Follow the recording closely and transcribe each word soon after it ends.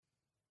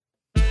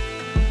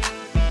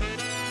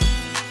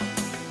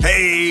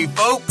Hey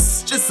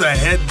folks, just a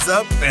heads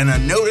up and a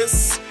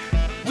notice.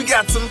 We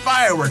got some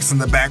fireworks in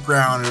the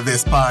background of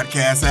this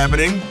podcast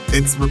happening.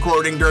 It's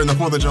recording during the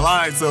 4th of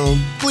July, so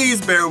please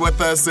bear with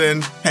us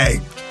and hey,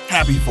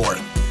 happy 4th.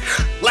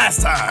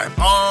 Last time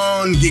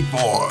on Geek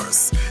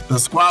Force, the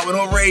squad went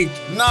over a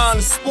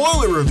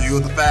non-spoiler review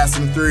of the Fast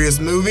and Furious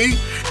movie.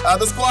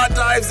 The squad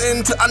dives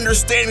into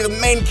understanding the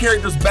main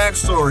character's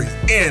backstory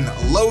in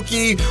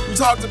Loki. We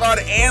talked about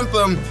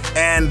Anthem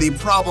and the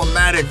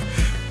problematic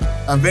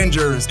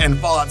Avengers and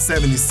Fallout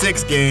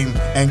 76 game,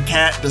 and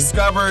Kat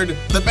discovered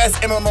the best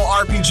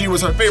MMORPG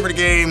was her favorite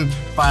game,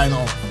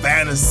 Final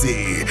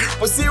Fantasy.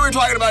 But see what we're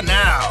talking about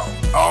now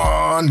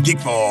on Geek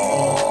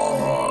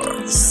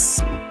Force.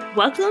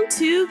 Welcome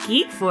to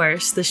Geek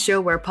Force, the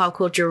show where pop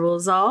culture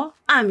rules all.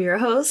 I'm your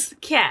host,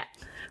 Kat.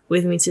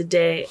 With me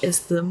today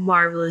is the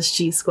marvelous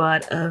G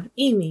Squad of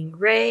Eaming,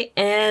 Ray,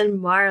 and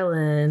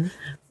Marlon.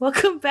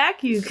 Welcome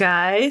back, you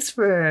guys,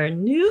 for a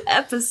new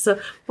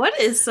episode. What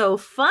is so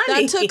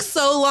funny? That took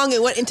so long,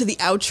 it went into the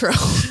outro.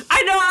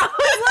 I know, I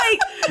was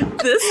like,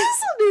 this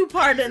is a new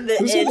part in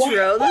the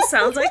intro. This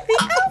sounds like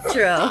the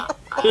outro.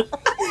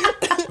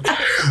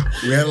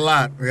 We had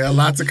a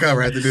lot to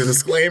cover. I had to do a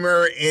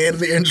disclaimer and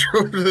the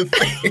intro to the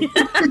thing.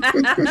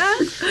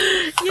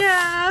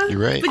 Yeah. You're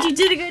right. But you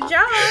did a good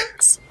job.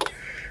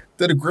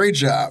 Did a great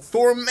job.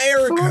 For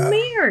America. For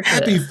America.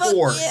 Happy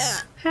 4th. Yeah.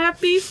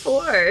 Happy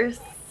 4th.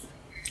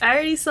 I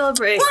already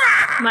celebrate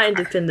my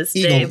Independence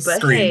Day, Eagles but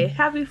scream. hey,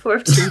 happy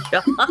 4th to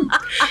y'all.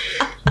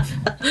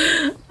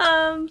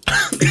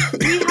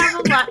 We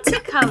have a lot to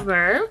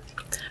cover.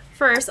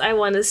 First, I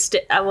want to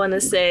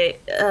say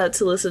to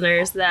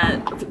listeners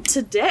that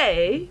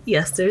today,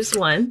 yes, there's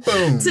one.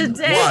 Boom.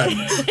 Today, One.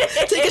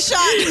 Take a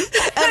shot.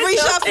 Every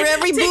shot for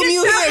every boom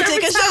you hear.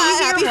 Take a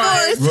shot. Happy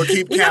 4th. We'll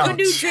keep we have a count.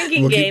 new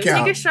drinking We'll game. keep Take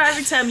a count. shot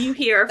every time you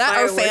hear a That or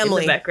firework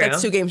family. in the background.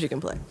 That's 2 games you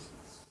can play.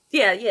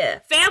 Yeah.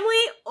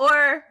 Family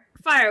or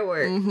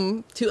firework. Mm-hmm.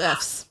 2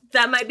 Fs.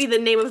 That might be the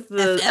name of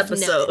the FF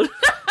episode.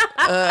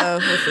 We'll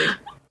see.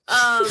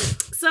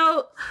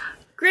 So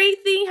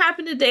great thing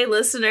happened today,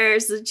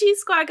 listeners. The G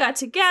Squad got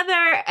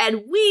together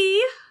and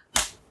we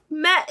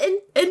met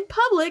in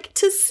public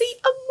to see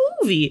a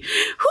movie.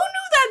 Who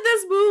knew that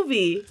this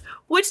movie,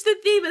 which the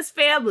theme is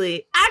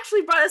family,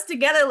 actually brought us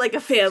together like a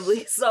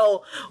family?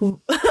 So Vin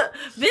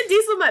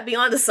Diesel might be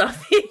onto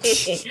something.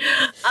 He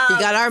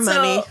got our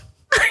money.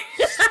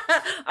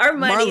 Our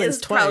money Marlon's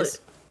is probably twice.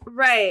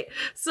 right.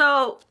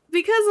 So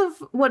because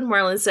of what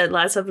Marlon said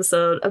last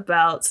episode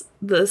about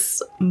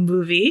this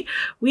movie,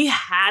 we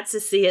had to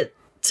see it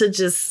to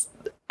just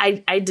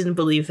I didn't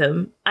believe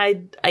him. I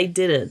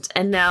didn't.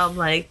 And now I'm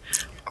like,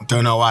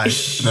 Don't know why.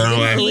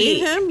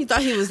 Believe him? You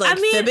thought he was like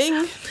fibbing?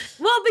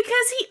 well,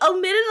 because he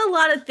omitted a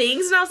lot of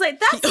things and I was like,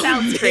 that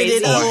sounds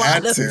crazy. Omitted Oh, I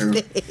had lot of to.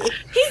 things.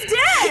 He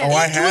did. Oh,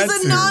 I had It was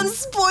a to.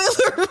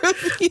 non-spoiler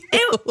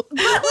review. But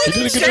like You did a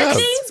good certain job.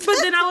 things, but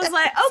then I was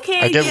like, okay,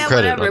 I give him yeah,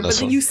 credit whatever. on But this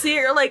then one. you see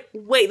it, you're like,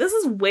 wait, this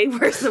is way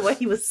worse than what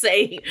he was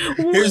saying.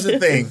 Here's the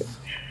thing.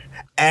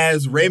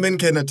 As Raymond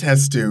can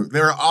attest to,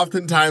 there are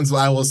often times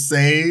where I will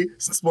say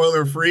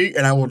spoiler free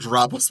and I will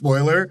drop a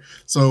spoiler.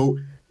 So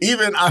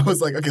even I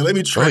was like, okay, let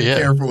me tread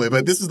carefully.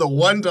 But this is the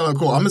one time,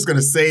 cool, I'm just going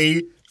to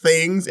say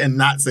things and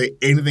not say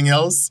anything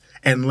else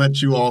and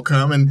let you all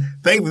come. And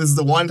thankfully, this is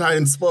the one time I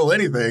didn't spoil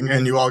anything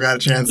and you all got a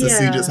chance to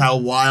see just how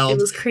wild It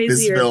was this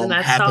crazier film than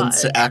I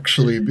happens thought. to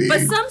actually be.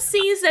 But some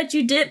scenes that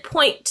you did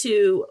point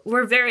to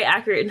were very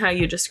accurate in how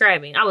you're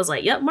describing. I was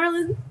like, yep,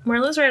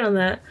 Marlon's right on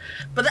that.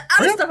 But the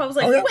other stuff, I was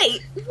like,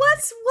 wait,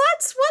 what's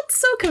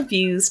so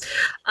confused?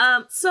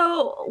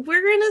 So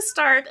we're gonna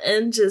start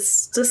and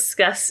just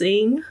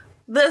discussing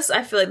this.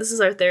 I feel like this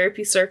is our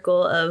therapy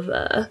circle of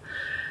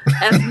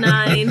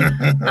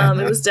F9.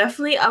 It was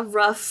definitely a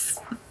rough,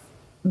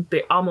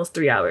 almost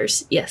 3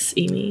 hours. Yes,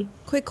 Amy.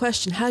 Quick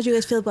question. How did you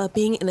guys feel about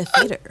being in a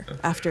theater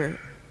after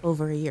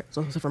over a year?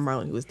 So for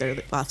Marlon, who was there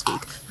last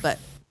week. But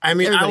I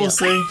mean, I everybody will else.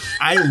 say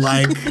I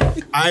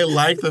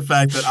like the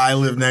fact that I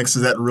live next to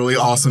that really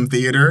awesome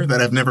theater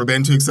that I've never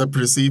been to except for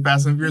to see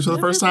Fast and Furious for the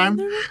first time.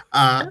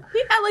 I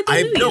like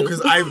to do you.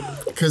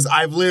 Because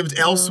I've lived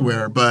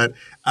elsewhere, but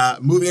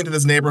moving into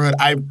this neighborhood,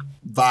 I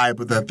vibe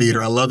with that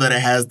theater. I love that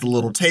it has the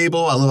little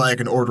table. I love that I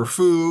can order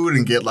food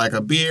and get like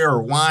a beer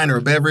or wine or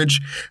a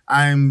beverage.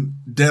 I'm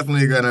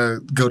definitely gonna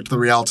go to the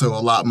Rialto a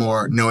lot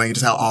more, knowing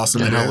just how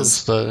awesome it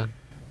is.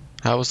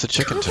 How was the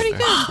chicken pretty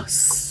tender? good.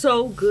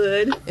 So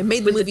good. It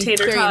made the With the movie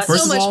tater experience tots. so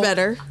First of much all,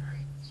 better.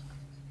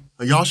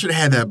 Y'all should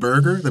have had that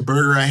burger. The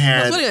burger I had,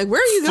 I was wondering, like,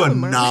 where are you going,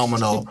 Marlon?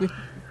 phenomenal.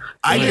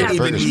 I Yeah, didn't even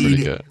burger's pretty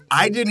need. good.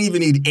 I didn't even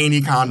need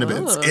any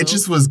condiments. Oh. It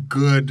just was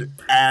good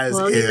as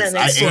Well, get is. that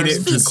I next ate one. it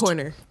Food just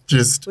corner.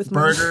 just With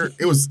burger.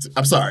 It was.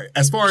 I'm sorry.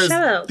 As far as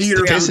Shout out.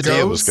 theater food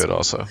Quesadilla goes, was good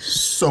also.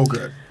 so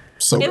good.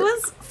 So It good.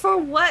 was for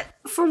what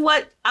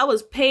I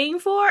was paying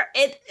for.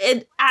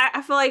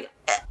 I feel like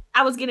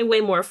I was getting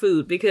way more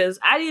food because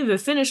I didn't even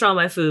finish all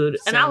my food,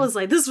 and I Same. was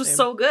like, "This was Same.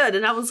 so good,"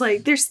 and I was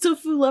like, "There's still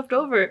food left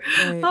over."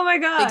 Right. Oh my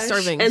gosh! Big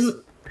servings.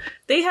 And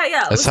They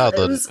had That's how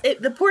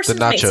the portions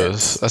made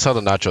sense. nachos. That's how the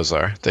nachos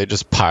are. They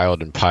just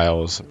piled in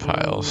piles and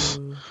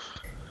piles.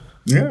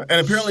 Yeah,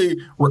 and apparently,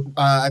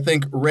 I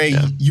think Ray,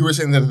 you were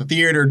saying that the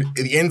theater,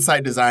 the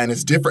inside design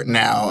is different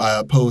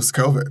now post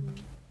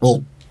COVID.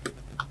 Well,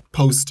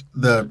 post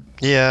the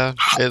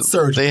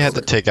surge. They had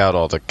to take out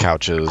all the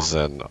couches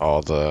and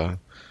all the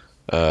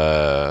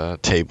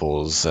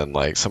tables and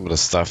like some of the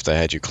stuff that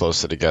had you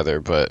closer together.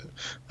 But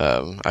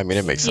I mean,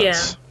 it makes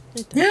sense.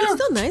 Yeah, it's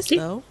still nice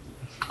though.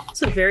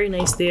 It's a very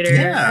nice theater.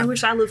 Yeah. I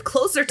wish I lived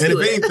closer to and it.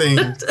 if anything,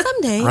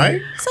 someday,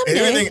 right? Someday. And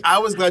if anything, I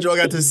was glad you all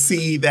got to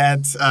see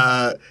that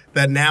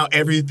that now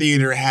every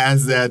theater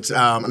has that,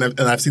 and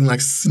I've seen like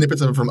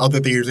snippets of it from other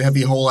theaters. They have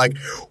the whole like,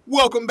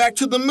 welcome back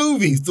to the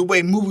movies, the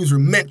way movies were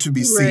meant to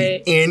be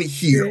seen in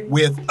here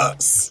with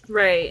us.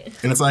 Right.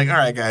 And it's like, all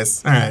right,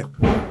 guys, all right.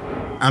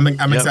 I'm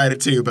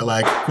excited too, but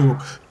like, cool.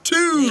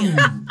 2,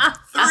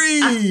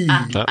 3.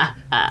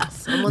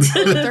 Someone's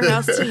at their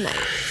house tonight.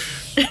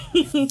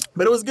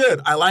 But it was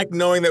good. I like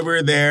knowing that we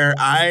were there.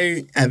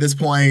 I, at this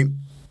point,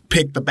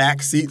 picked the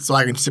back seat so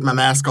I can take my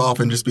mask off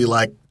and just be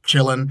like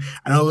chilling.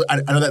 I know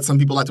that some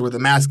people like to wear the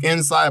mask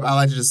inside, but I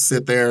like to just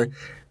sit there,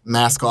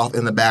 mask off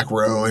in the back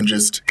row and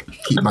just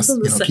keep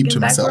keep to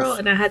myself. Row,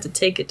 and I had to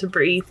take it to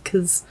breathe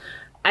because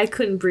I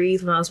couldn't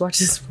breathe when I was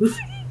watching this movie.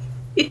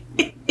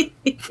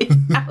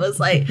 I was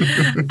like,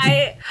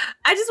 I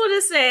just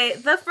want to say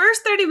the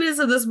first 30 minutes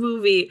of this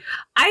movie,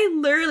 I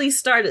literally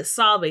started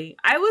sobbing.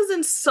 I was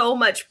in so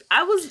much.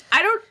 I think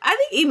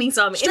Amy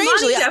saw me.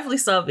 Strangely, Imani definitely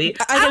saw me.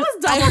 I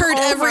heard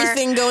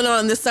everything going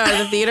on this side of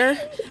the theater,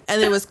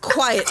 and it was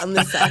quiet on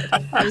this side.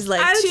 It was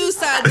like two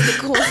sides of the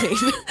coin.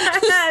 I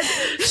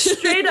had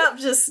straight up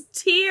just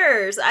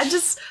tears. I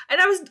was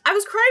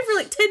crying for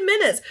like 10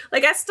 minutes.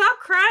 Like I stopped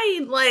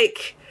crying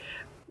like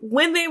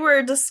when they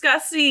were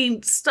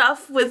discussing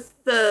stuff with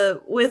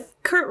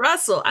Kurt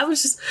Russell. I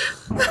was just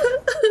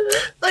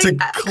like, to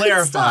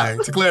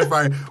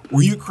clarify,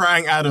 were you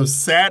crying out of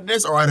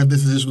sadness or out of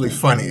this is just really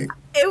funny?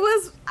 It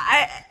was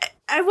I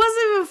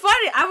wasn't even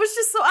funny. I was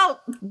just so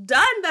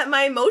outdone that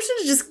my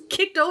emotions just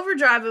kicked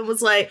overdrive and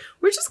was like,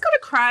 we're just gonna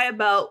cry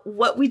about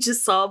what we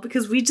just saw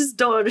because we just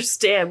don't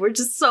understand. We're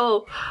just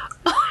so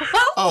through.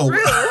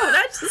 And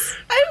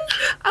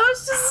I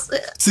was just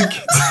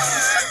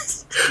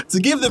to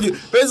give the view.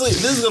 Basically,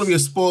 this is going to be a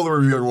spoiler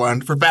review one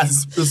for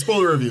Fast. The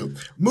spoiler review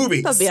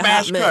movie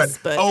smash cut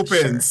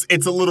opens. Sure.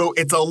 It's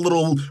a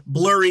little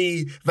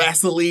blurry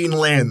Vaseline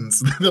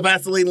lens. The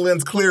Vaseline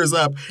lens clears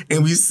up,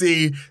 and we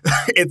see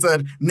it's a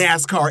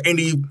NASCAR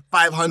Indy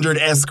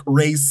 500-esque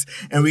race,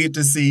 and we get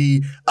to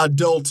see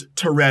adult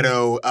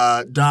Toretto,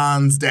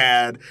 Dom's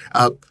dad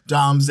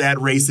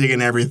racing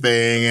and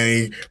everything, and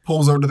he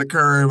pulls over to the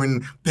curb,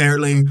 and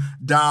apparently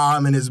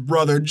Dom and his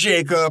brother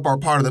Jacob are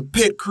part of the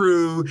pit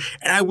crew.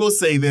 And I will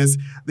say this,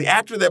 the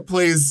actor that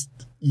plays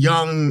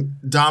young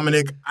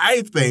Dominic,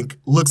 I think,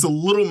 looks a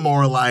little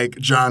more like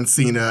John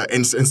Cena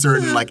in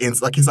certain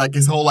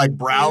his whole like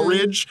brow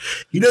ridge.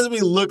 He doesn't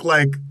really look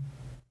like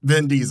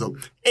Vin Diesel.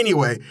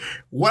 Anyway,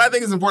 what I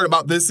think is important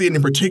about this scene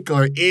in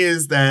particular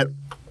is that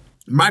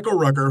Michael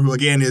Rooker, who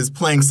again is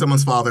playing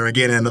someone's father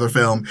again in another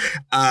film,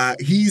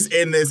 he's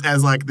in this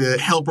as like the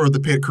helper of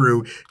the pit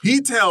crew. He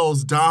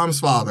tells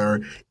Dom's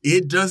father,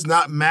 it does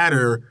not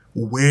matter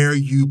where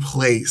you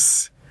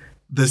place.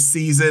 The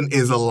season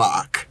is a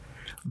lock.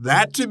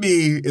 That to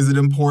me is an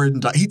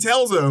important. He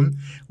tells him,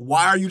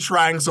 why are you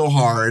trying so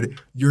hard?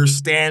 Your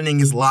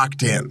standing is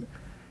locked in.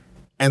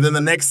 And then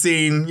the next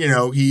scene,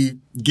 he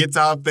gets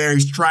out there,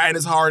 he's trying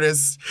his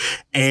hardest,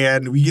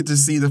 and we get to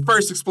see the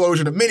first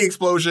explosion of many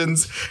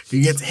explosions.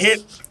 He gets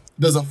hit,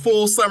 does a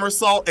full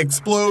somersault,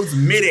 explodes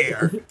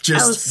midair.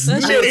 Just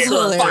midair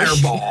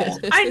fireball.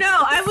 I know.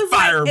 I was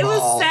fireball. Like, it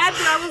was sad,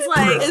 but I was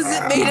like, is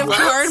it made of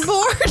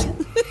cardboard?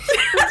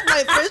 That's my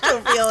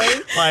official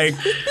feeling. Like,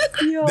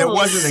 there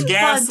wasn't a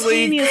gas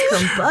leak.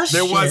 Combustion.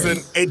 There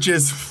wasn't. It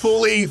just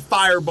fully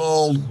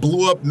fireballed,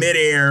 blew up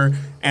midair,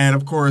 and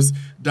of course,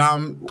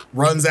 Dom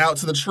runs out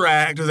to the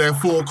track, does that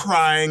full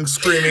crying,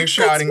 screaming,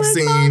 shouting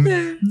scene.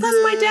 Father. That's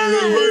my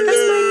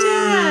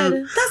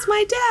dad. That's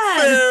my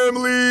dad.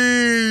 Family.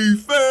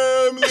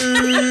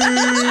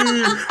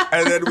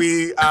 And then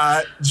we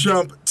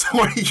jump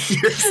 20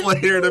 years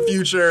later in the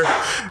future,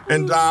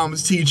 and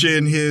Dom's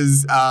teaching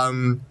his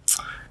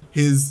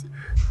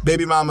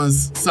baby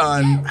mama's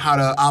son how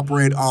to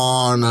operate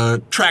on a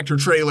tractor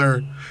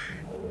trailer,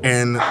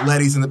 and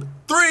Letty's in the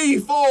 3,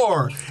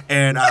 4,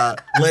 and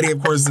Letty,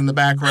 of course, is in the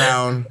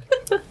background,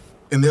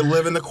 and they're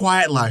living the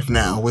quiet life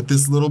now with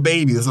this little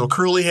baby, this little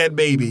curly head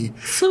baby.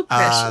 So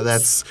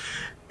precious.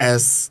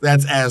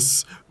 That's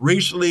as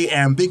racially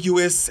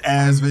ambiguous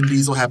as Vin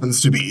Diesel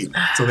happens to be.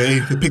 So they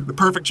picked the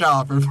perfect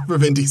child for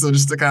Vin Diesel,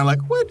 just to kind of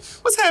like,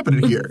 what's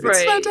happening here? Right.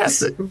 It's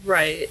fantastic.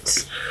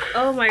 Right.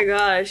 Oh my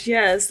gosh,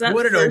 yes.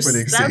 What an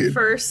opening scene. That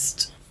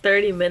first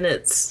 30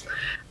 minutes,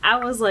 I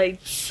was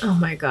like, oh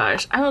my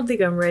gosh, I don't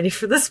think I'm ready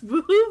for this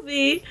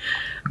movie.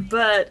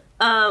 But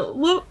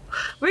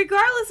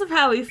regardless of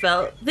how we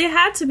felt, there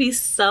had to be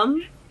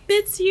some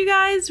bits you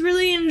guys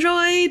really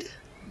enjoyed.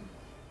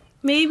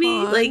 maybe.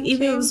 Han Like,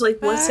 even if it was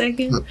like 1 back.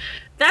 second.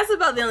 That's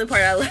about the only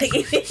part I like. I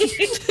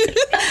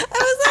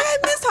was like, I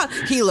missed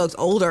Han. He looks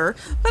older,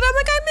 but I'm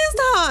like, I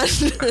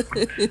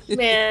missed Han.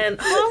 Man,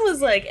 Han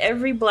was like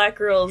every black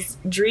girl's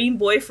dream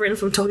boyfriend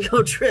from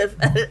Tokyo Drift.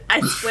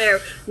 I swear,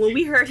 when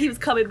we heard he was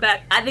coming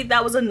back, I think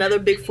that was another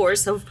big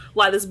force of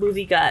why this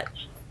movie got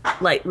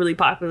like really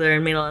popular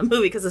and made a lot of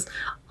movie, because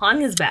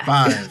Han is back.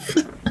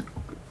 5.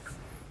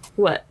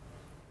 What?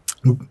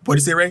 What do you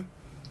say, Ray?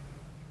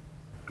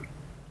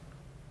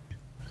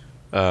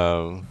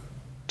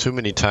 Too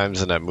many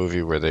times in that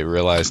movie where they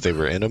realized they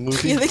were in a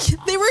movie. Yeah,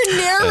 they were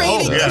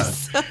narrating Oh, yeah.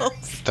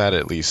 themselves. That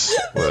at least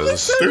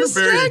was They're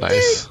very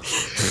nice.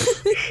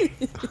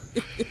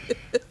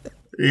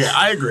 Yeah,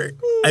 I agree.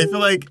 I feel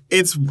like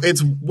it's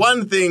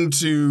one thing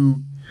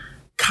to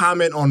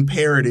comment on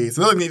parody. It's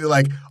another thing to be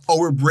like, oh,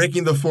 we're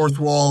breaking the fourth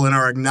wall and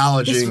are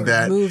acknowledging This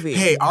that, movie.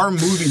 hey, our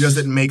movie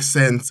doesn't make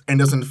sense and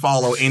doesn't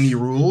follow any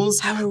rules.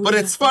 How are we But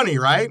it's funny,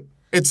 right?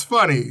 It's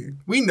funny.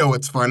 We know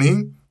it's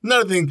funny.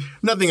 Nothing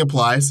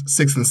applies.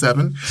 6 and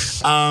 7.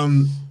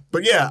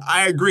 But yeah,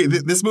 I agree.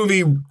 This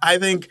movie, I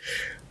think,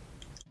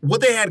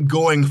 what they had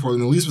going for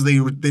them, at least, was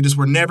they just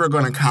were never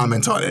going to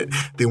comment on it.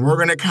 They weren't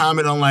going to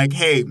comment on like,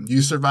 hey,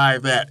 you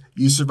survived that,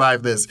 you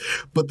survived this.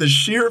 But the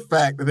sheer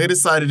fact that they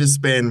decided to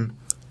spend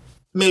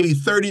maybe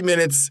 30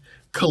 minutes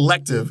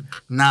collective,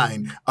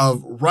 9, of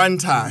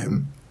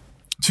runtime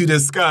to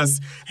discuss,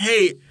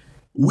 hey,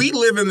 we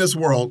live in this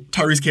world.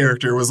 Tyrese'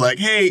 character was like,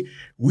 hey,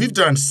 we've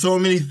done so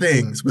many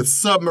things with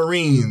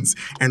submarines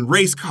and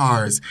race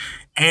cars,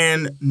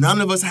 and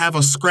none of us have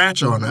a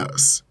scratch on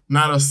us.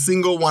 Not a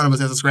single one of us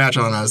has a scratch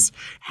on us.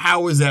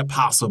 How is that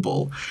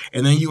possible?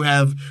 And then you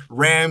have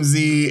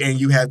Ramsey and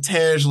you have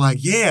Tej like,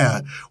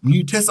 yeah, when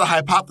you test a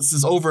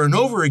hypothesis over and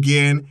over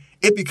again,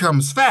 it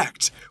becomes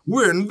fact.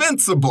 We're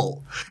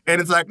invincible.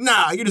 And it's like,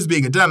 nah, you're just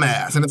being a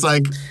dumbass. And it's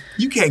like,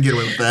 you can't get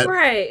away with that.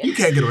 Right. You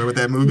can't get away with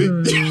that movie.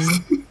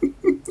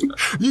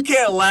 You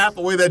can't laugh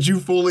away that you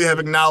fully have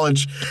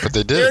acknowledged But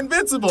they they're did.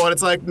 invincible. And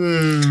it's like,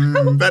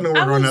 that didn't work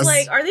I on was us.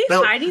 like, are they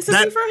That- hiding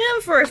something that-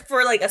 from him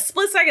for like a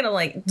split second? I'm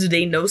like, do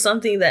they know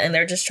something that and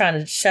they're just trying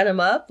to shut him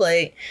up?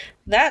 Like,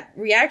 that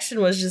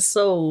reaction was just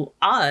so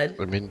odd.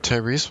 I mean,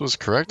 Tyrese was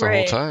correct the whole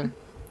Right. time.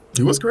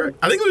 He was correct.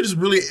 I think it was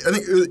just really,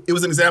 it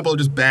was an example of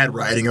just bad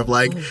writing of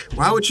like,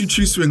 why would you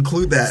choose to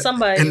include that?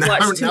 Somebody and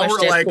watched too much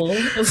we're like,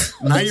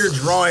 Deadpool. now you're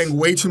drawing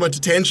way too much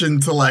attention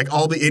to like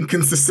all the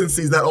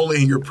inconsistencies, not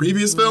only in your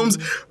previous films,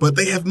 but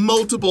they have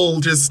multiple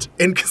just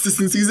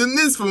inconsistencies in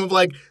this film of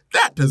like,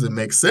 that doesn't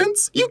make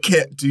sense. You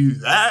can't do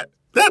that.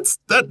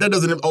 That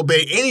doesn't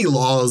obey any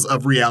laws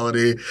of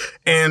reality.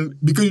 And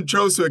because you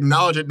chose to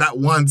acknowledge it not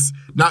once,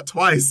 not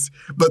twice,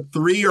 but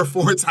 3 or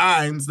 4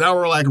 times, now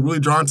we're like really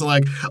drawn to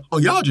like, oh,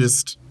 y'all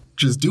just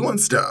doing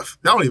stuff.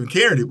 Y'all don't even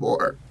care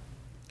anymore.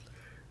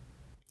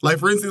 Like,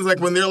 for instance,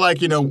 like when they're like,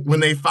 when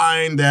they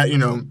find that,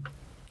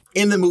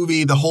 in the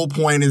movie, the whole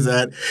point is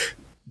that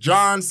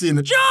John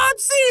Cena,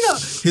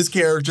 his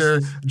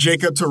character,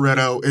 Jacob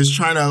Toretto, is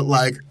trying to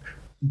like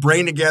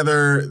bring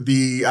together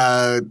the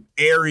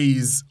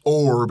Ares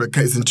orb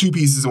because it's in 2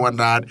 pieces and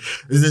whatnot.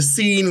 There's a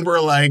scene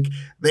where like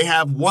they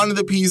have one of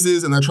the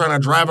pieces and they're trying to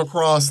drive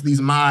across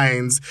these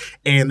mines,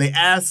 and they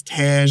ask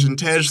Tej, and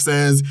Tej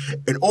says,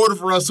 in order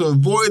for us to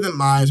avoid the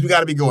mines, we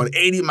got to be going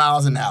 80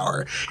 miles an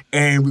hour.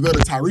 And we go to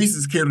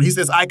Tyrese's character. He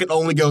says, I can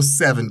only go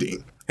 70.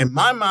 In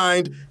my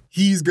mind,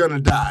 he's gonna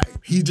die.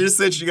 He just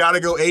said you gotta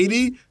go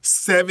 80,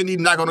 70,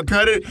 not gonna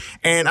cut it.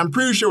 And I'm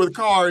pretty sure with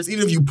cars,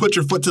 even if you put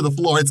your foot to the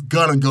floor, it's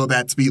gonna go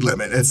that speed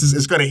limit.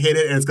 It's gonna hit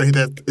it, and it's gonna hit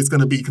that. It's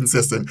gonna be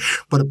consistent.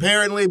 But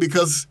apparently,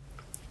 because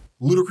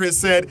Ludacris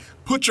said,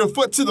 put your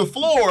foot to the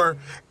floor,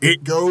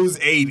 it goes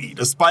 80,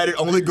 despite it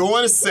only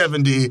going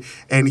 70,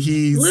 and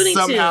he Looney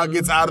somehow Tunes.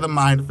 gets out of the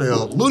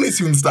minefield. Looney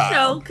Tunes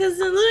style. No, because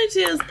in Looney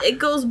Tunes, it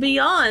goes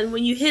beyond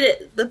when you hit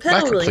it, the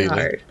pedal Not really completely.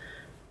 hard.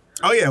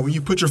 Oh yeah, when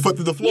you put your foot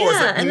through the floor, it's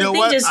Yeah, like, you and the know thing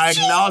what? just I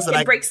acknowledge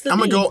that it breaks the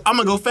I'm beat.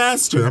 gonna go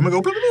faster. I'm gonna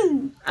go. Blah,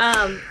 blah,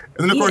 blah. And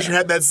then of course Yeah. you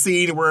had that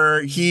scene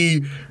where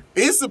he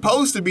is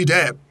supposed to be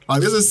dead. Like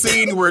there's a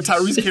scene where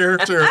Tyrese's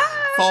character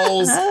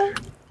falls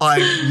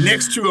like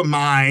next to a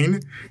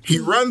mine. He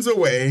runs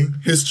away.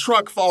 His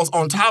truck falls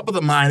on top of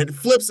the mine. It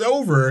flips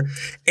over,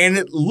 and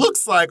it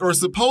looks like, or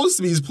supposed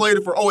to be, he's played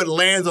it for. Oh, it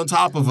lands on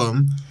top of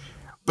him,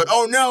 but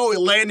oh no, it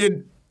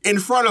landed in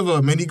front of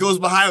him, and he goes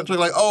behind the truck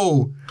like,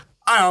 oh,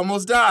 I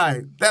almost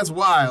died. That's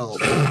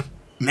wild.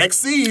 Next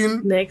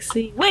scene.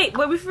 Wait,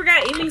 but we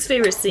forgot Amy's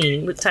favorite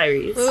scene with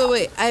Tyrese.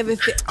 Wait. I have a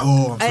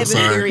Oh, I I'm have so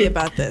a sorry. theory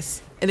about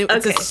this, and it's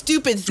Okay. a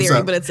stupid theory,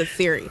 up? but it's a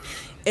theory.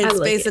 It's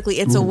like basically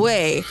it's a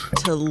way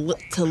to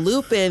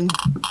loop in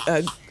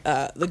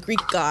the Greek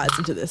gods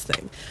into this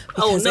thing.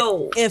 Oh, Because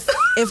no.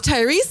 If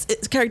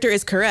Tyrese's character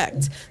is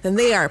correct, then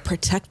they are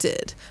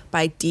protected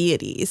by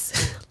deities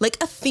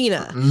like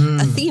Athena.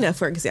 Athena,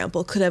 for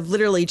example, could have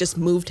literally just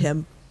moved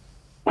him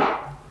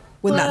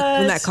when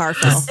that car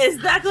fell.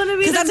 Is that going to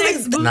be the Because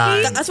next movie?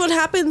 Nah. That's what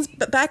happens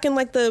back in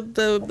like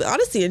the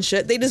Odyssey and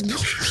shit. They just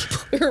move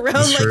people. around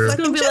That's true. like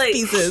fucking It's chess gonna be like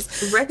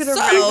pieces. Record of So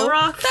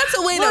Ragnarok. that's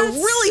a way to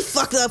really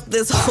fuck up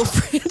this whole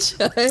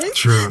franchise.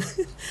 True.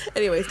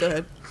 Anyways, go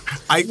ahead.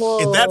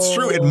 If that's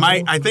true, it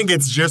might. I think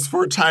it's just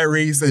for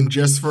Tyrese and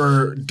just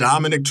for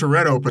Dominic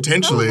Toretto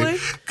potentially, Probably.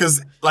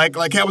 because like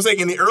I was saying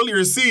in the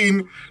earlier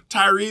scene,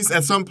 Tyrese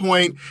at some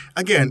point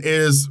again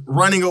is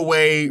running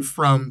away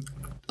from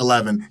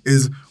 11,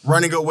 is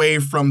running away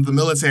from the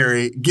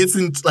military, gets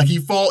in like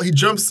he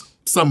jumps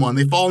someone,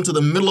 they fall into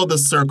the middle of the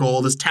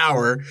circle, this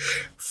tower,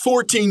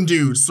 14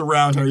 dudes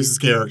surround Tyrese's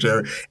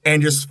character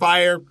and just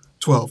fire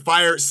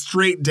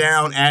straight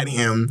down at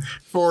him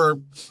for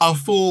a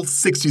full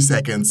 60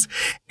 seconds.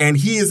 And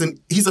he's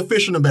a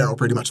fish in a barrel,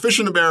 pretty much. Fish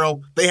in a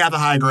barrel. They have the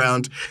high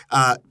ground.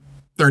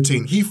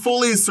 13. He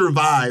fully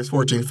survives,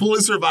 14.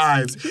 Fully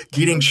survives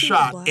getting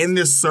shot in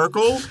this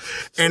circle.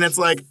 And it's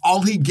like,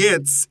 all he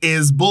gets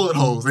is bullet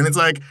holes. And it's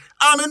like,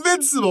 I'm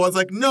invincible. It's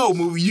like, no,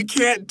 movie, you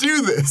can't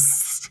do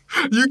this.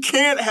 You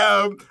can't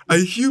have a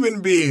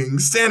human being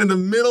stand in the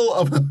middle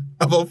of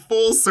a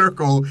full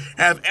circle,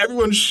 have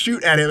everyone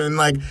shoot at him, and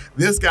like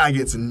this guy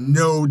gets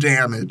no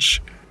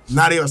damage,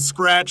 not even a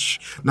scratch,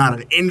 not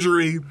an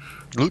injury.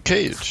 Luke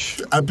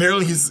Cage.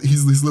 Apparently,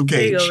 he's Luke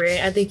Cage. There you go,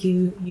 Ray. I think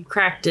you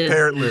cracked it.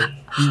 Apparently,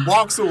 he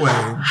walks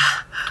away.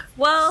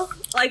 Well,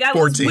 like I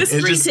 14. was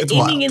whispering It's to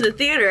wild. Eating in the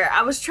theater,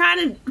 I was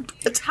trying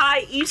to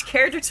tie each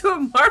character to a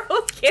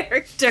Marvel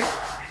character.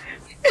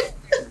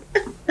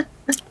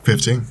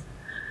 15.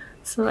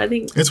 So I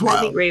think It's wild.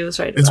 I think Ray was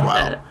right It's about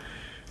wild. that.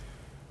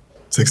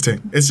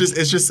 16. It's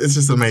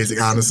just amazing,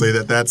 honestly,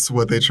 that's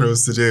what they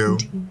chose to do.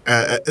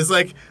 It's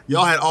like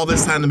y'all had all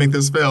this time to make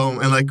this film,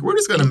 and like we're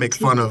just gonna make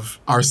fun of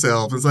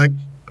ourselves. It's like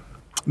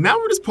now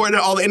we're just pointing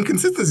out all the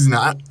inconsistencies.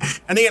 Not,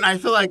 and again, I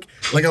feel like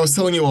I was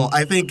telling you all,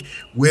 I think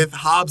with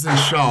Hobbs and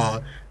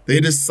Shaw, they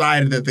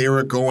decided that they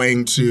were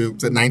going to,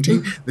 is it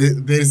 19?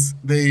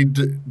 They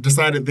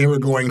decided they were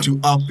going to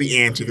up the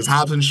ante because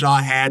Hobbs and Shaw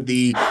had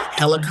the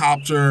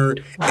helicopter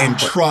and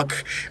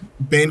truck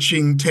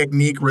benching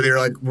technique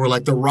where where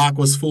The Rock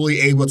was fully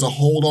able to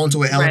hold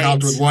onto a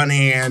helicopter Right. with one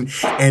hand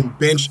and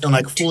bench and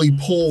like fully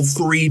pull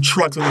 3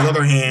 trucks with his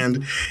other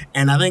hand.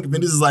 And I think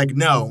Vin Diesel's like,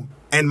 no.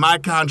 In my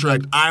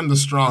contract, I'm the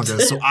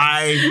strongest, so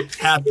I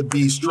have to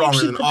be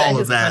stronger than all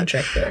of that.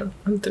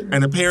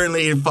 And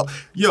apparently,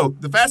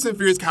 the Fast and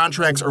Furious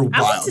contracts are want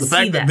wild. to The see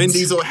fact that that. Vin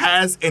Diesel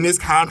has in his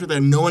contract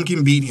that no one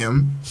can beat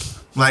him,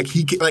 Jason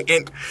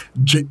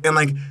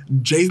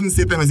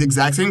Statham has the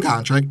exact same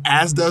contract,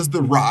 as does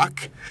The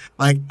Rock.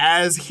 Like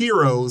as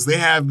heroes, they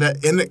have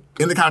that in the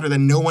contract that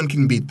no one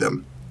can beat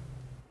them.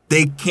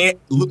 They can't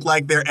look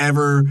like they're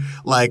ever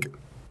like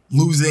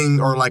losing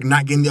or like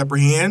not getting the upper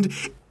hand.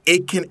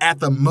 It can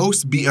at the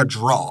most be a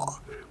draw,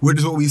 which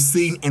is what we've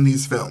seen in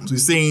these films. We've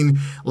seen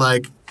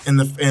like in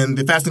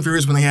the Fast and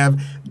Furious when they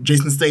have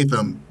Jason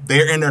Statham,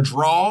 they're in a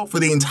draw for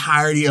the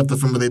entirety of the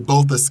film, but they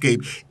both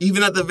escape.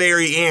 Even at the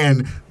very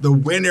end, the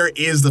winner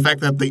is the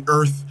fact that the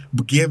earth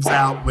gives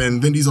out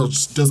when Vin Diesel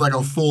does like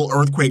a full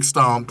earthquake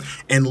stomp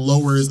and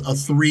lowers a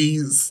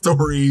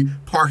 3-story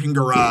parking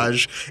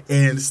garage,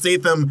 and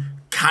Statham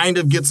kind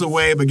of gets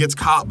away, but gets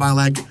caught by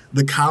like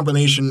the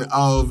combination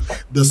of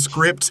the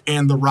script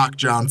and The Rock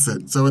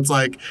Johnson. So it's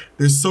like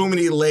there's so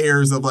many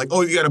layers of like,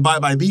 oh, you got to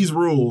abide by these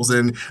rules,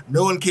 and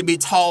no one can be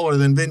taller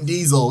than Vin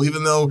Diesel,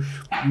 even though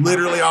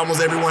literally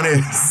almost everyone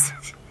is.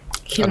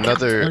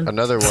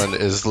 Another one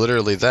is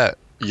literally that.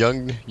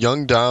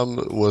 Young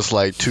Dom was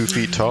like 2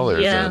 feet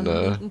taller than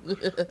young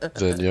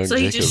So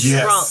he Jacob. just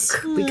Yes.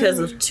 shrunk because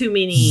of too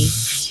many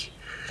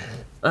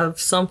of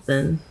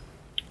something.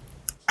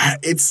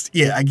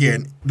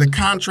 Again, the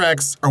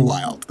contracts are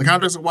wild. The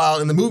contracts are wild,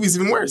 and the movie's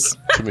even worse.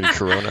 Too many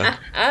Corona.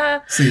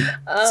 So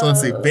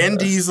let's see. Vin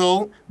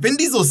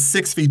Diesel's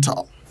 6 feet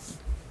tall.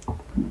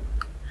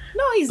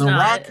 No, he's The not.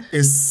 Rock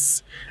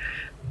is...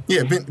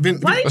 Yeah, Vin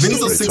Why did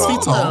Diesel's you 6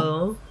 feet tall.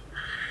 though?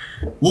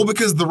 Well,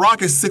 because The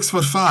Rock is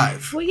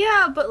 6'5". Well,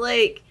 yeah, but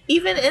like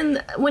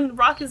even when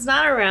Rock is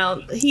not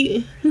around,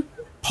 he.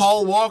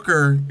 Paul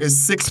Walker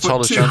is Tall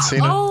as 6'2". John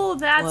Cena. Oh,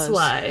 that's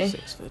why.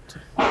 6 foot.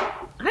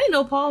 I didn't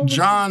know Paul. Was...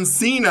 John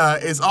Cena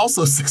is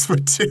also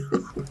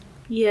 6'2".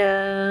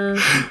 Yeah.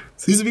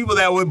 So these are people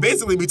that would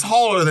basically be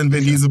taller than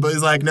Vin Diesel, but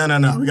he's like, no,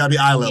 we gotta be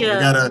eye level. Yeah. We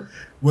gotta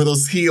wear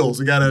those heels.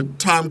 We gotta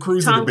Tom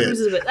Cruise it a bit.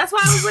 That's why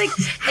I was like,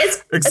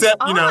 it's Except,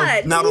 it's you know,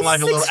 odd. not He's on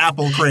like a little 6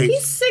 apple crate.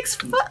 He's 6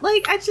 foot.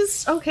 Like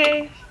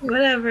okay,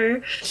 whatever.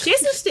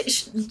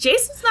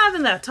 Jason's not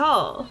even that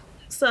tall,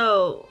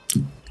 so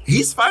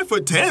He's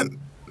 5'10".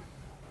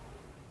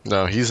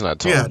 No, he's not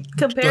tall. Yeah.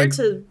 compared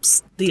to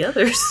the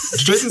others.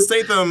 Jason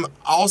Statham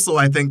also,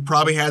 I think,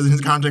 probably has in his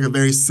contract a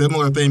very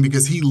similar thing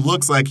because he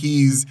looks like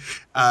he's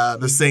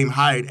the same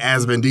height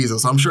as Vin Diesel.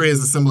 So I'm sure he has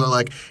a similar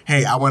like,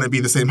 hey, I want to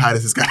be the same height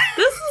as this guy.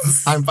 This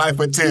is I'm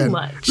 5'10". too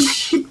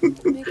much.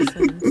 Makes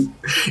sense.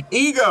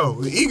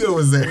 Ego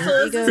is there.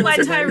 So this is why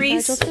is a very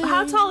fragile Tyrese. thing.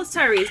 How tall is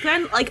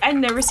Tyrese? I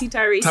never see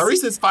Tyrese.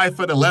 Tyrese is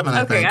 5'11",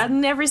 I Okay, think. I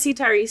never see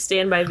Tyrese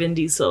stand by Vin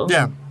Diesel.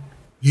 Yeah.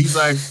 He's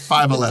like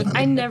 5'11".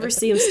 I never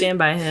see him stand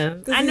by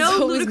him. I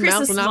know always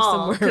Ludacris is mouthing off small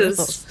somewhere because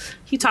else.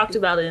 he talked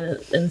about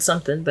it in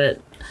something, but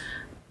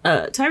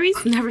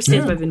Tyrese never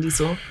stands by Vin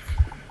Diesel.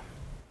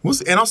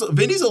 And also,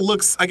 Vin Diesel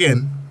looks,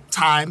 again,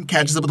 time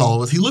catches up with all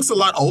of us. He looks a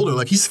lot older.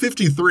 Like, he's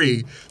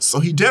 53, so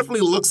he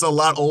definitely looks a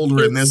lot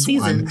older in this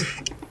one.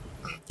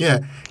 Yeah.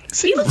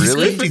 He looks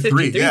good for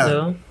 53, yeah.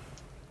 though.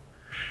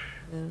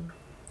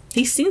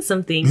 He's seen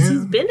some things. Yeah,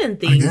 he's been in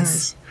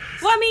things.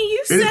 Well, I mean,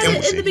 you said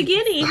it in the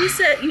beginning. You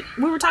said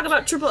we were talking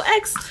about Triple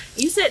X.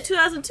 You said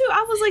 2002.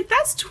 I was like,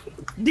 that's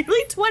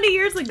nearly 20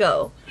 years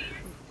ago.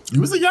 He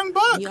was a young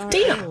buck.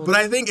 Damn. But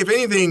I think, if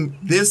anything,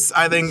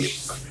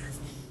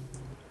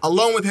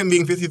 along with him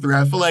being 53,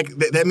 I feel like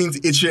that means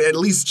it should at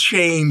least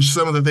change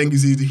some of the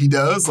things he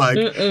does. Like,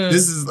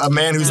 this is a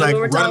man who's like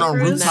running on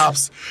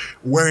rooftops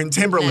wearing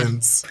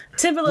Timberlands.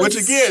 Timberlands,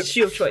 which again,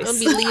 shoe of choice.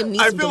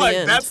 I feel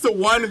like that's the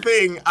one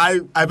thing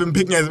I've been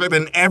picking as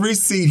in every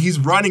scene he's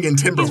running in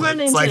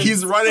Timberlands.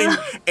 He's running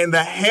in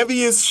the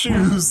heaviest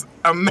shoes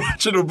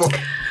imaginable.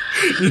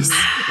 Just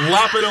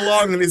lopping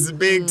along in his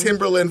big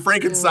Timberland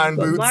Frankenstein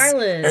boots.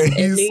 Marlon, and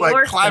he's in New like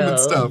York, climbing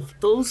stuff.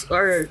 Those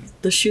are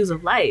the shoes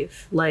of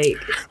life. Like,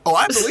 oh,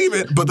 I believe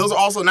it, but those are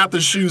also not the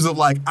shoes of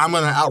like, I'm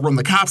gonna outrun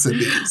the cops in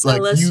these. Like,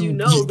 unless you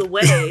know the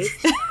way.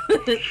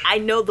 I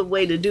know the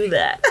way to do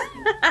that.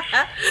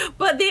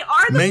 But they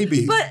are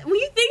maybe. But when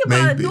you think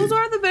about it, those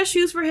are the best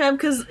shoes for him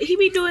because he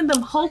be doing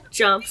them Hulk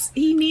jumps.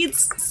 He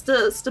needs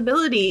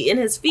stability in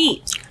his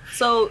feet.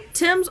 So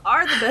Tim's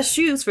are the best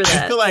shoes for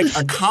that. I feel like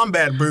a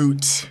combat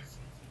boot's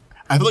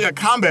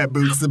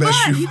the best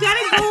shoe. But you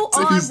gotta go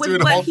on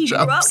with what he grew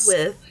up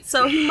with.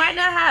 So he might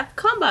not have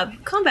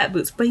combat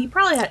boots, but he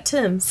probably had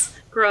Tim's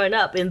growing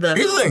up in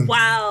the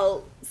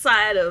wild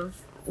side of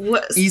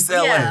East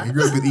LA. Yeah. He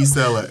grew up in East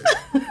LA.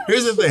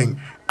 Here's the thing.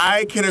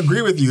 I can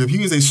agree with you. If he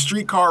was a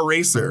streetcar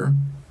racer,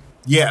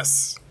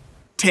 yes.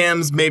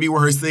 Tim's maybe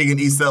were his thing in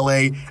East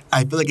LA.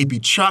 I feel like it'd be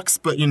Chuck's,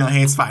 but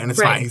hey, it's fine.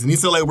 It's fine. He's in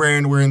East LA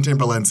wearing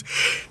Timberlands.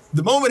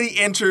 The moment he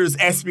enters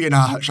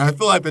espionage, I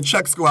feel like the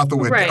Chucks go out the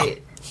window.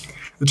 Right.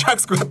 The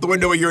Chucks go out the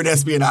window when you're in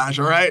espionage,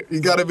 all right? You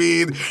gotta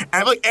be. And I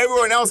feel like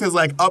everyone else has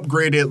like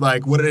upgraded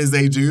like what it is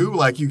they do.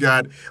 Like you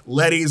got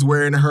Letty's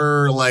wearing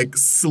her like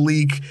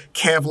sleek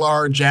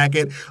Kevlar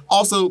jacket.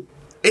 Also,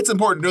 it's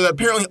important to know that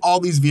apparently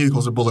all these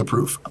vehicles are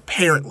bulletproof.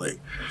 Apparently.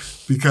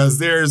 Because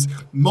there's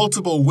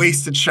multiple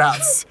wasted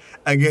shots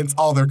against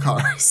all their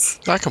cars.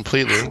 Not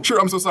completely. True,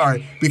 I'm so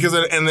sorry. Because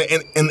in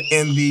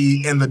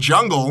the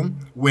jungle,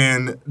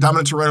 when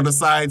Dominic Toretto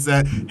decides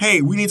that,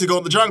 hey, we need to go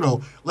in the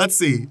jungle, let's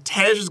see,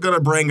 Tej is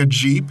gonna bring a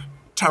Jeep.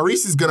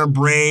 Tyrese is going to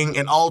bring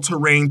an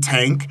all-terrain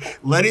tank.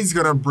 Letty's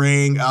going to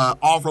bring an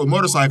off-road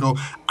motorcycle.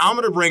 I'm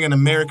going to bring an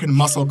American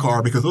muscle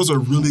car because those are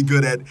really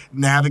good at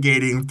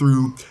navigating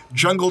through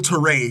jungle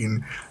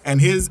terrain. And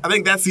I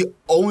think that's the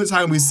only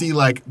time we see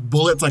like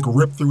bullets like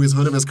rip through his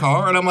hood of his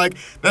car. And I'm like,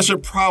 that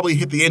should probably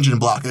hit the engine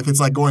block if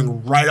it's like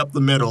going right up the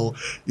middle.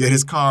 Yet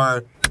his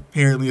car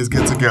apparently is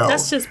good to go.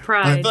 That's just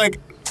pride. But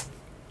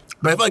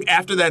I feel like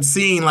after that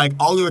scene, like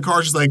all of the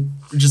cars it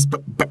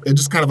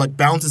just kind of like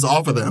bounces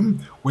off of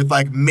them with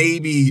like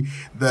maybe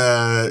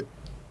the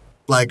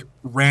like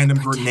random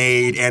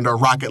grenade and a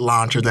rocket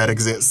launcher that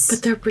exists.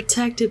 But they're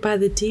protected by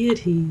the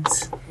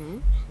deities.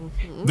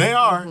 They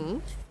are.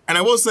 And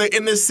I will say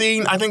in this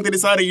scene, I think they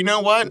decided, you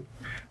know what?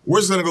 We're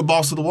just going to go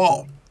balls to the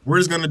wall. We're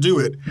just going to do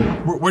it.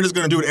 We're just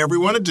going to do what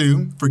everyone want to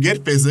do,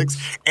 forget physics,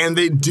 and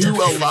they do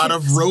a lot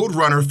of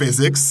Roadrunner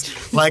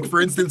physics. Like,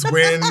 for instance,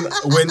 when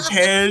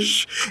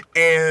Tej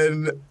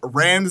and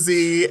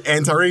Ramsey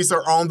and Tyrese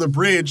are on the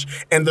bridge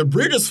and the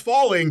bridge is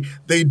falling,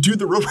 they do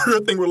the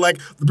Roadrunner thing where, like,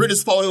 the bridge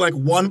is falling, like,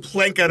 one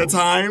plank at a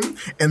time,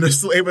 and they're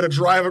still able to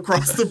drive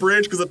across the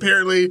bridge because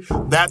apparently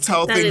that's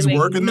how things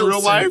work in the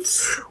real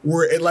life,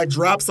 where it, like,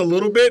 drops a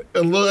little bit,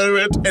 and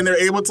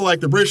they're able to, like,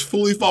 the bridge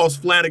fully falls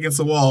flat against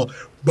the wall.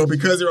 But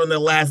because they're on their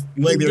last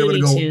leg, they're able to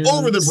go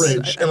over the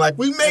bridge. And like,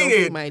 we made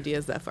it. My idea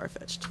is that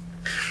far-fetched.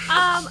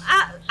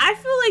 I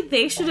feel like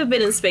they should have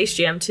been in Space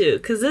Jam too,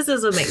 because this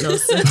doesn't make no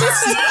sense. They're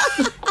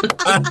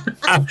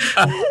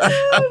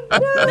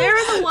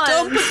the ones.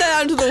 Don't put that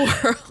out into the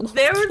world.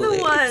 They were the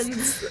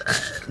ones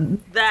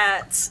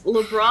that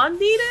LeBron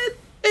needed.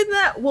 In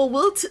that,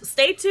 we'll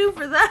stay tuned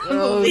for that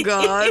movie. Oh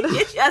God,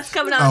 that's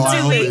coming out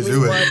in 2 weeks.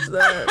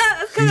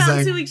 That's coming out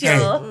in 2 weeks,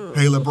 y'all.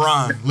 Hey,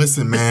 LeBron,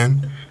 listen,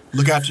 man.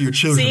 Look after your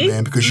children,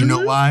 man, because you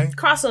know why?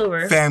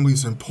 Crossover.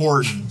 Family's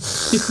important.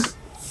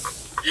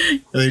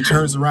 And he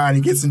turns around,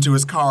 he gets into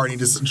his car, and he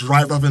just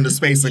drives off into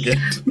space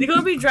again. They're going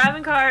to be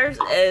driving cars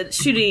and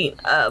shooting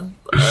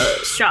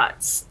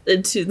shots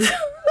into the...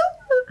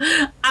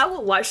 I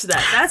will watch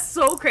that. That's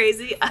so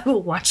crazy. I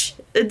will watch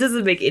it. It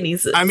doesn't make any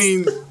sense. I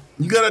mean,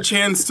 you got a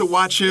chance to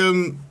watch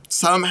him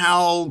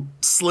somehow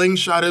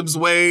slingshot his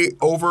way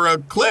over a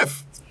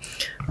cliff.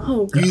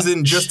 Oh, God.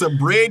 Using just a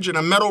bridge and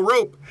a metal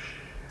rope.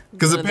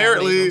 Because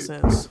apparently,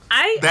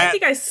 I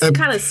think I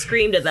kind of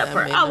screamed at that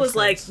part. I was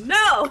like,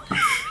 no.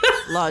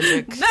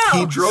 Logic. No.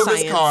 He drove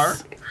his car.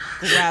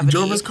 Gravity. He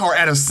drove his car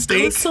at a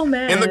stake in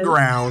the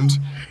ground.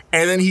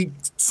 And then he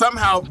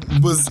somehow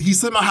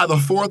had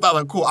the forethought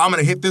like, cool, I'm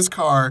gonna hit this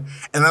car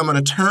and I'm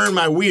gonna turn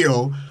my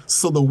wheel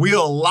so the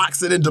wheel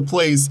locks it into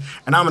place,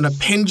 and I'm gonna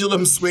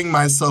pendulum swing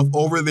myself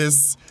over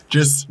this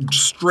just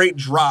straight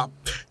drop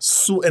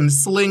and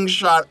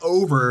slingshot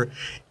over.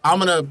 I'm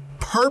gonna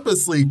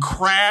purposely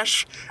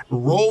crash,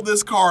 roll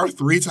this car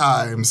 3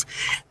 times,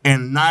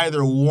 and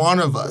neither one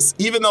of us,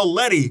 even though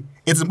Letty,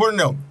 it's important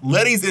to know,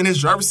 Letty's in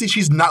his driver's seat,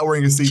 she's not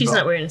wearing a seatbelt. She's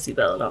not wearing a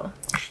seatbelt at all.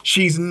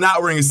 She's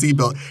not wearing a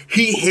seatbelt.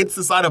 He hits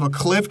the side of a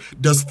cliff,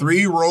 does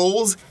 3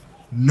 rolls,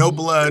 no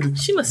blood,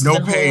 she must no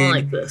have been pain.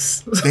 like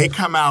this. They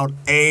come out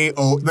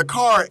the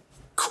car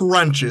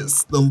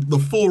crunches.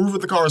 The full roof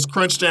of the car is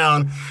crunched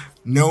down.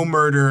 No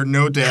murder,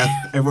 no death.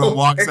 Everyone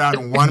walks out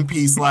in one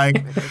piece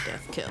like,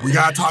 we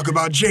gotta talk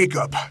about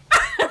Jacob.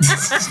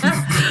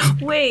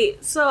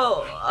 Wait,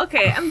 so,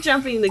 okay, I'm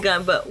jumping the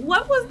gun, but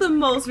what was the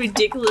most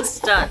ridiculous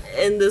stunt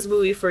in this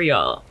movie for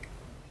y'all?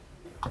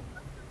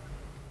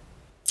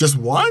 Just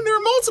one? There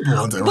were multiple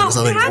ones. Well,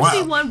 there had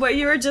to be one where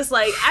you were just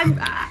like,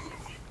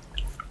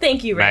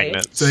 thank you, Ray.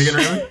 Magnets. Say again,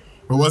 Ray?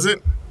 What was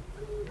it?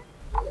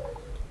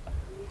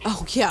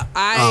 Oh, yeah.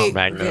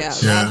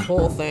 Magnets. Yeah, that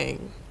whole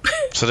thing.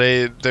 So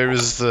there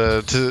was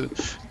to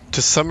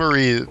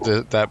summary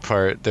that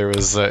part, there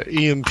was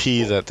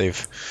EMP that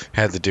they've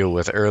had to deal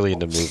with early in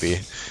the movie,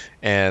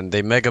 and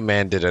they Mega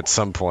Man'd it at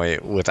some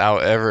point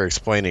without ever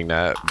explaining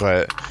that.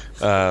 But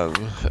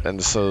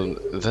and so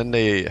then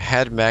they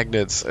had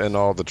magnets in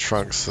all the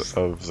trunks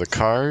of the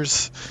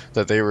cars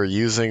that they were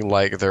using,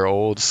 like their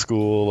old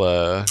school.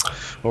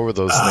 What were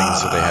those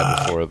things that they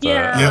had before?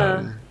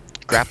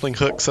 Grappling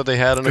hooks that they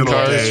had in the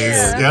cars,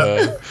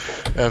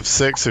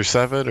 F6 or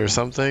 7 or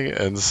something,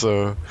 and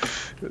so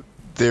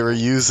they were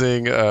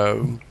using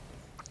the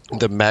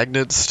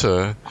magnets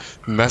to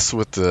mess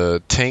with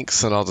the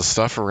tanks and all the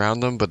stuff around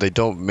them, but they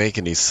don't make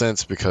any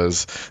sense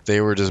because they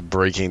were just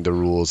breaking the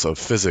rules of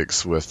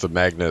physics with the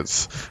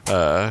magnets.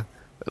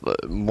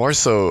 More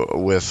so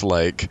with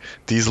like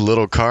these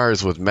little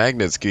cars with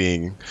magnets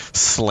being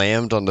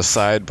slammed on the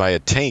side by a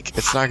tank.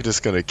 It's not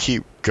just going to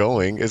keep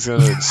going. It's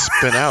going to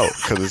spin out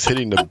because it's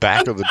hitting the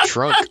back of the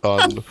trunk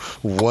on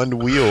one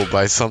wheel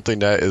by something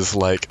that is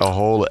like a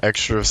whole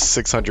extra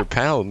 600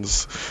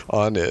 pounds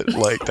on it.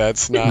 Like,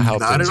 that's not how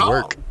things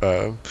work.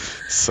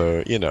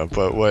 So,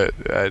 but why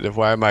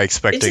am I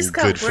expecting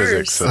good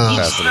physics?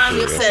 Each time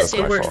you said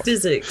they work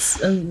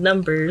physics and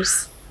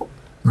numbers.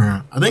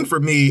 Yeah. I think for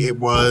me it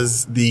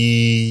was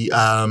the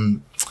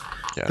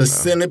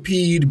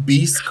centipede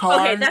beast car.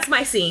 Okay, that's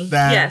my scene.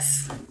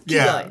 Yes.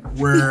 Keep going.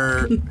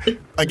 Where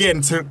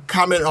again, to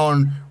comment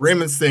on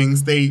Raymond's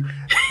things, they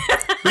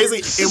basically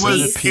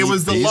it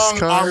was the long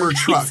car? Armored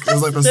truck. It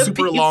was like the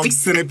super long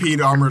centipede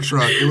armored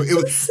truck. It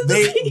was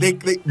they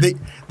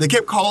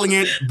kept calling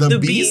it the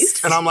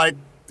beast, and I'm like,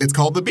 it's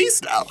called the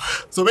Beast now.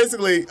 So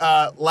basically,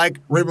 like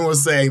Raymond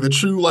was saying, the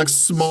true like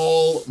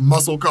small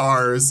muscle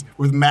cars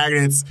with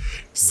magnets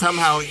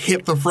somehow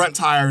hit the front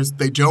tires.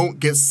 They don't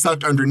get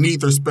sucked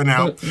underneath or spin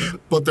out,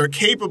 but they're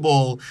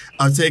capable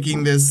of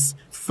taking this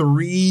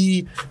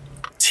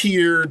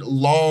 3-tiered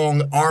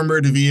long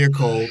armored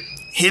vehicle,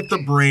 hit the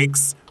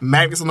brakes,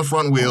 magnets on the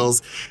front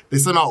wheels. They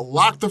somehow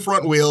lock the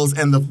front wheels,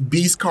 and the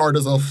Beast car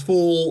does a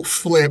full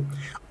flip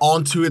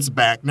onto its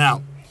back.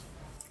 Now,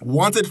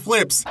 once it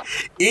flips,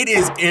 it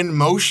is in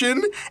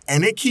motion,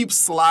 and it keeps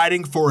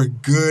sliding for a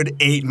good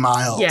 8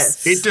 miles.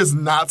 Yes. It does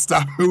not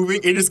stop moving.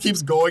 It just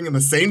keeps going in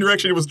the same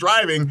direction it was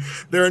driving.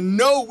 There are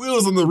no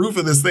wheels on the roof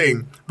of this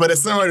thing, but it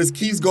somehow just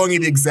keeps going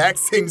at the exact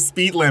same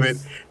speed limit,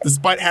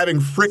 despite having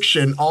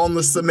friction on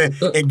the cement.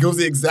 It goes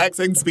the exact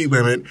same speed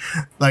limit.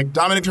 Like,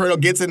 Dominic Toretto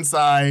gets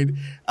inside.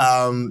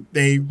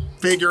 They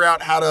figure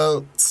out how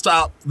to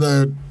stop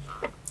the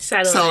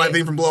satellite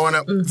thing from blowing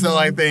up.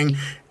 Satellite thing.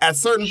 At a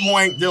certain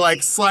point, they're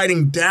like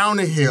sliding down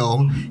a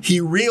hill.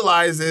 He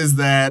realizes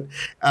that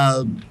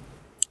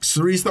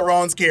Charlize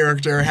Theron's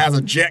character has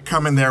a jet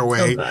coming their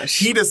way.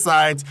 He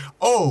decides,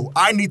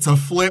 I need to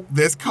flip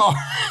this car.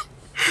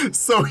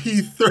 So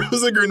he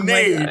throws a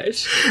grenade,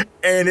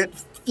 and it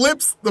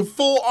flips the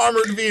full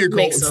armored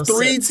vehicle. It's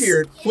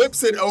 3-tiered,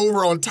 flips it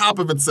over on top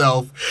of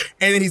itself,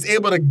 and then he's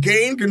able to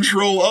gain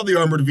control of the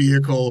armored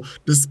vehicle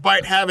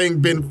despite having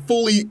been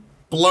fully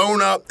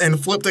blown up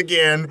and flipped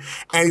again,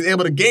 and he's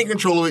able to gain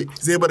control of it.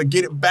 He's able to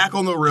get it back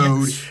on the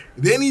road.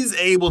 Then he's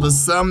able to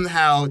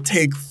somehow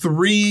take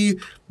 3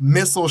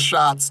 missile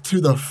shots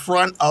to the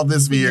front of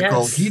this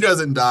vehicle. He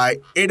doesn't die.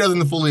 It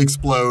doesn't fully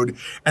explode.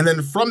 And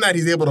then from that,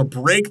 he's able to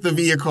break the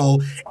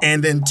vehicle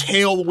and then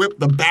tail whip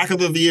the back of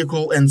the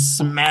vehicle and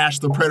smash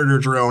the Predator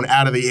drone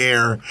out of the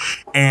air.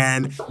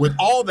 And with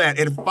all that,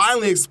 it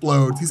finally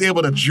explodes. He's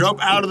able to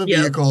jump out of the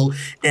vehicle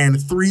and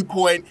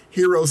 3-point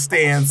hero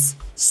stance,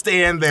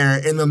 stand there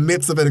in the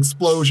midst of an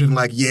explosion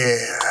like,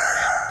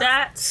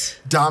 that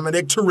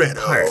Dominic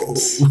Toretto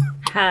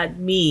had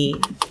me.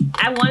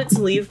 I wanted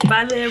to leave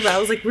by then, but I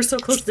was like, we're so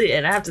close to the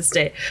end. I have to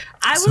stay.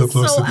 I was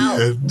so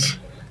out.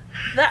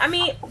 I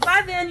mean,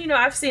 by then,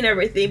 I've seen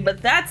everything,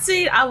 but that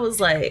scene, I was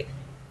like,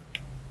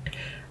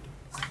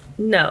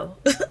 no.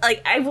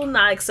 Like, I will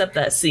not accept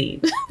that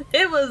scene.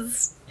 It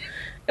was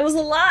It was a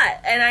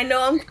lot, and I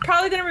know I'm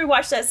probably gonna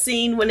rewatch that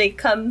scene when it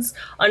comes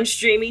on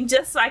streaming,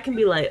 just so I can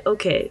be like,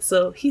 okay,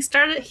 so he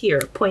started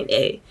here, point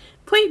A,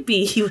 point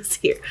B, he was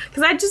here,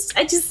 because I just,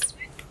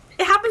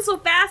 it happened so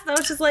fast, and I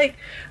was just like,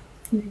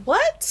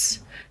 what?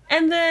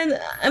 And then,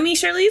 I mean,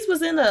 Charlize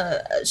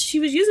was she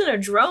was using a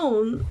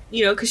drone,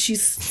 you know, because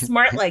she's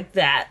smart like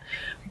that,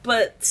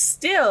 but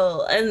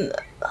still, and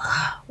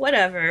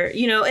whatever,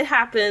 you know, it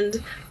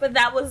happened, but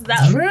that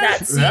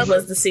scene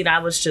was the scene I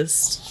was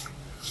just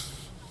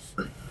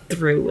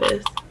through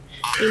with.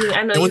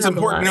 I know. And what's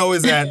important to know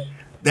is that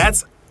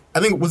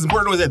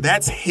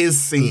that's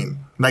his scene.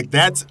 Like,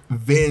 that's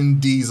Vin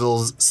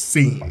Diesel's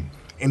scene.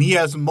 And he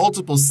has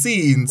multiple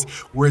scenes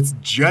where it's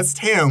just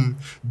him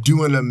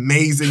doing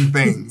amazing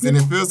things. And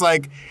it feels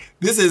like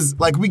this is,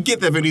 like, we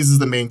get that Vin Diesel is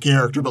the main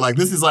character, but, like,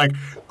 this is like,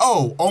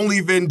 oh, only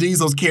Vin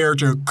Diesel's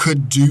character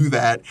could do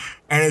that.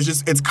 And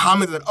it's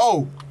common that,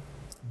 oh,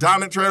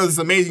 Dominic Toretto is this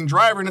amazing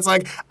driver, and it's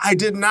like, I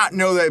did not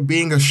know that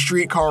being a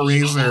streetcar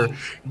racer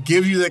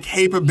gives you the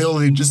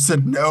capability just to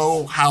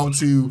know how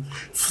to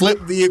flip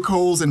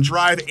vehicles and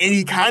drive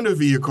any kind of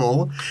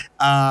vehicle,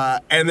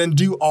 and then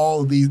do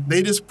all of these.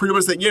 They just pretty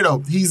much say, you know,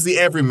 he's the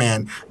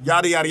everyman.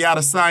 Yada, yada,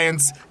 yada,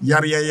 science.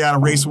 Yada, yada, yada,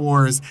 race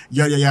wars.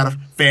 Yada, yada, yada,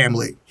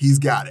 family. He's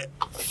got it.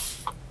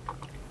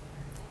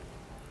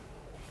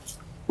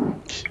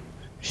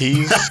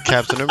 He's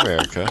Captain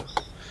America.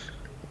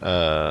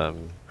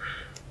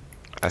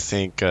 I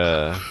think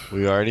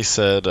we already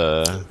said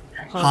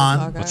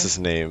Han. what's his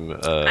name?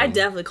 I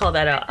definitely called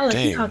that out. I like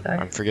Dang, Hawkeye.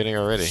 I'm forgetting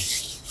already.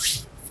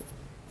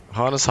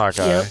 Han is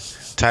Hawkeye. Yep.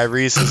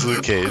 Tyrese is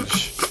Luke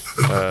Cage.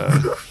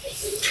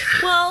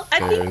 Well, I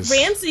think There's-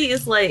 Ramsey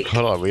is like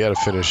Hold on, we gotta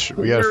finish.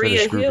 We gotta Maria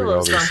finish grouping Hill or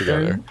all these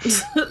together.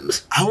 something.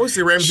 I would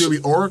say Ramsey would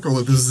be Oracle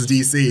if this is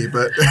DC,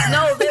 but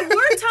No, there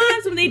were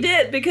times when they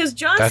did, because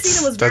John That's-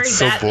 Cena was very that's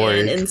so Batman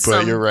boring, in but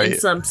some you're right. in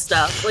some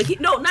stuff. Like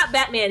no, not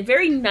Batman,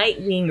 very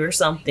Nightwing or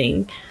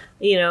something.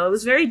 You know, it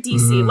was very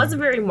DC. It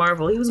wasn't very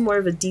Marvel. He was more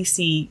of a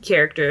DC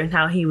character in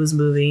how he was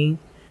moving.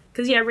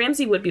 Because yeah,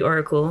 Ramsey would be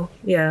Oracle.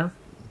 Yeah.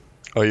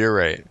 Oh, you're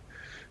right.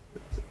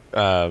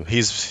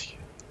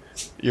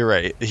 You're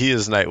right. He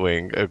is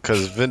Nightwing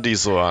because Vin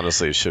Diesel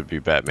honestly should be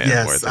Batman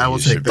Yes, more than I will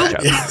he take should be that,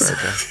 Captain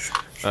yes.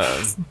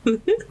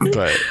 America.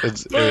 But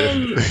it's,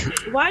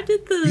 Why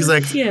did the He's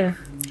like- yeah.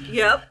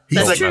 Yep. He's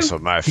That's like- true. mess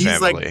with my he's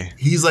family.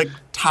 like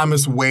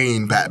Thomas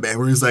Wayne Batman,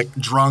 where he's like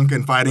drunk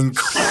and fighting,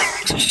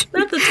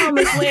 Not the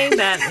Thomas Wayne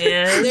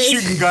Batman.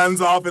 shooting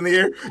guns off in the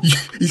air.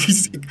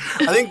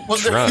 I think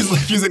he's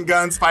like using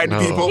guns fighting No.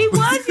 people. He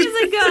was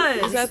using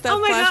guns. Is that oh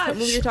my Flashpoint gosh.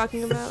 movie you're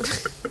talking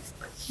about?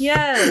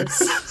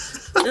 Yes.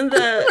 In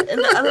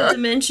the other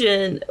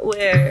dimension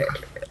where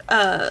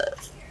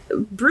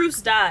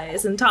Bruce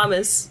dies and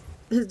Thomas,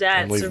 his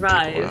dad, I'm leaving people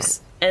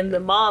survives, and the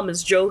mom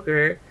is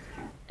Joker,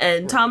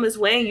 and Thomas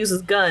Wayne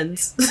uses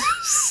guns.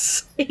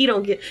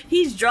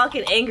 He's drunk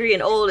and angry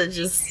and old and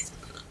just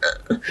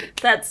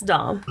that's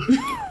Dom.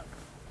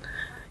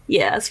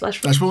 Yeah, that's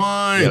Flashpoint.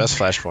 Flashpoint. Yeah, that's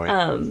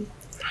Flashpoint.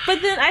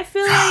 But then I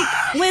feel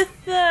like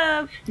with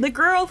the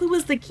girl who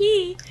was the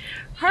key,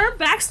 her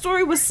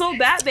backstory was so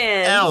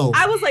Batman. Elle.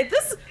 I was like,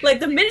 this, like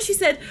the minute she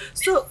said,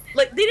 so,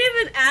 like they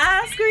didn't even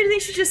ask or anything.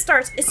 She just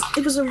starts.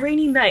 It was a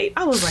rainy night.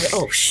 I was like,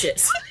 oh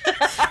shit.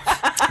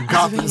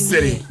 Gotham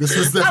City. This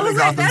is I definitely was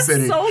like, Gotham that's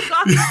City. so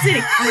Gotham City.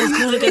 I was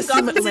going to go see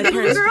Gotham my City,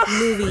 parents' girl.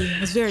 movie. I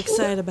was very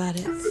excited about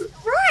it.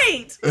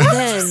 Right.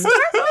 Then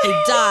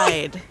I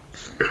died.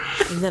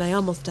 And then I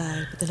almost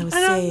died, but then I was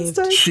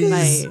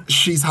saved.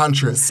 She's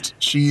Huntress.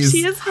 She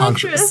is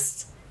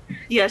Huntress.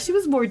 Yeah, she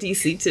was more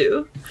DC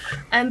too.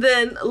 And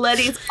then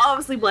Letty's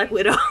obviously Black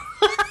Widow.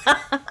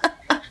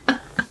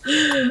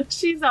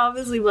 She's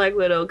obviously Black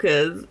Widow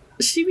because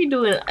she be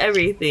doing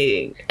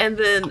everything. And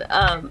then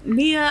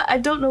Mia, I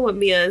don't know what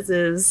Mia's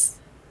is.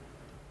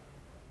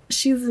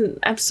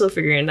 I'm still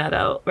figuring that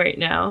out right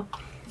now.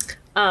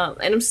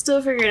 And I'm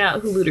still figuring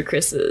out who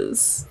Ludacris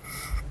is.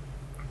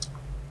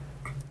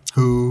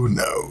 Who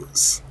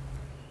knows?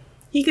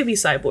 He could be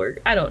Cyborg.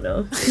 I don't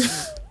know.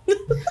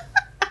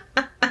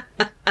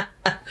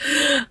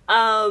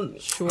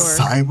 Sure.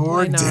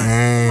 Cyborg? not?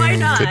 Dang. Why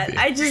not? Could be.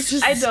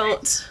 I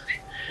don't.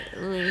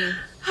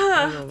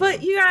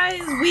 But you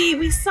guys,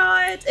 we saw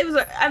it. It was,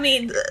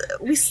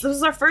 this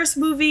was our first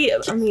movie.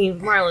 I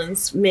mean,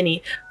 Marlon's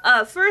mini.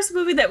 First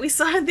movie that we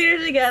saw in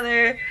theater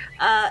together.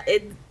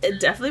 It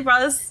definitely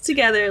brought us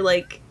together,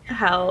 like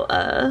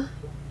how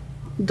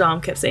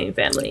Dom kept saying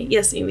family.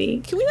 Yes,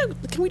 Amy. Can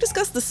we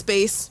discuss the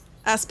space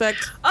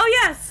aspect? Oh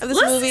yes, Of this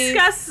let's movie?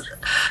 discuss.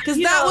 Because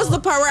that was the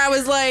part where I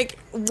was like,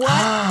 what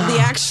the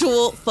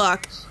actual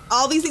fuck?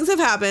 All these things have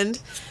happened,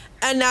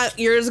 and now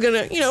you're just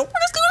gonna, we're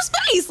just gonna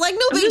space. Like,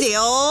 no big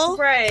deal.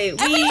 Right.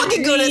 Everyone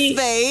can go to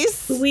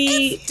space.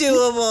 It's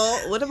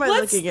doable. What am I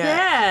What's looking at?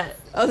 that?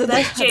 Oh,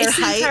 That's their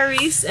Jason, height.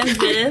 Tyrese, and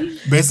Vin.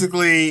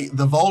 Basically,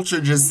 the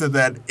Vulture just said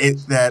that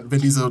Vin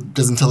Diesel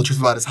doesn't tell the truth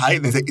about his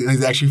height, and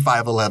he's actually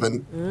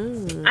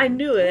 5'11". I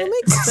knew it. That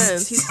makes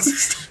sense.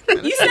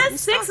 You said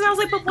 6, and I was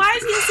like, but why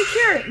is he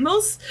insecure?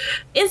 Most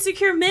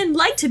insecure men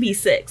like to be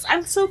 6.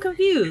 I'm so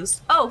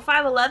confused. Oh,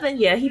 5'11"?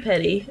 Yeah, he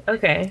petty.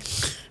 Okay.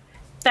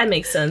 That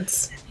makes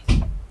sense.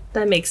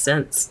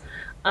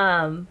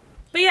 But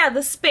yeah,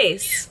 the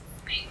space.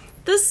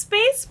 The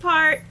space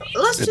part,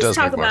 let's just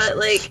talk about it.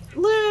 Like,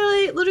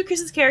 literally,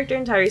 Ludacris's character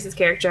and Tyrese's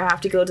character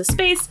have to go to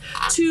space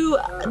to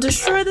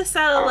destroy the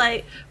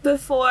satellite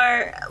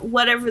before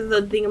whatever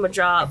the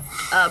thingamajob,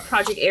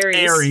 Project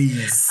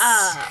Ares.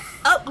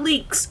 Up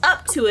leaks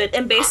up to it,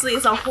 and basically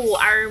it's a whole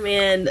Iron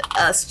Man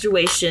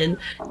situation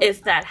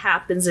if that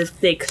happens, if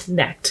they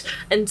connect.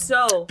 And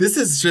so this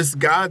is just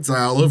God's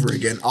Eye all over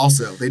again.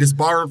 Also, they just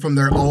borrowed from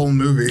their own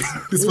movie.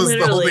 This was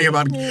the whole thing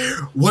about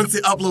once they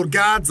upload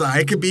God's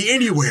Eye, it could be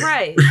anywhere.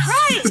 Right.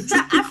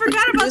 I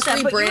forgot about that,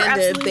 but you're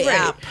absolutely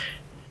right. App.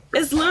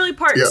 It's literally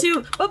part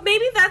 2, but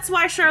maybe that's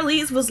why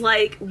Charlize was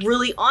like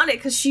really on it,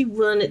 because she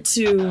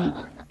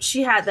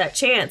had that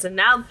chance, and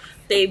now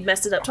they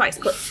messed it up twice.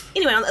 But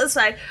anyway, on the other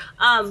side,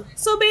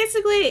 so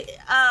basically,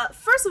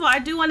 first of all, I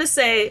do want to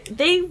say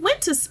they went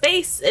to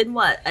space in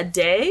a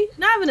day?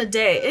 Not even a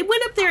day. It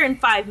went up there in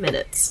 5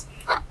 minutes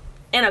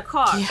in a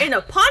car, in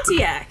a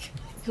Pontiac.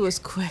 It was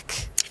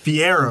quick.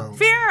 Fiero.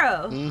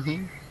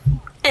 Mm-hmm.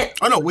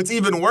 Oh no, what's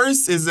even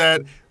worse is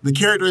that the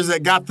characters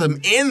that got them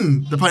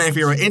in the Pontiac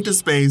Fiero into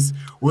space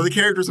were the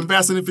characters from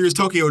Fast and the Furious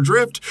Tokyo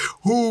Drift,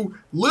 who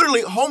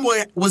literally,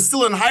 Homeboy was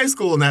still in high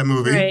school in that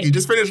movie. Right. He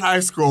just finished high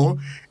school,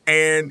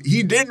 and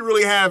he didn't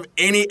really have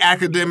any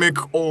academic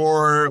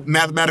or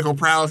mathematical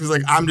prowess. He's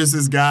like, I'm just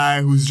this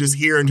guy who's just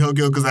here in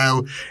Tokyo because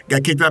I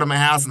got kicked out of my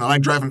house and I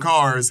like driving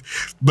cars.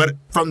 But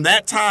from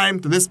that time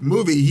to this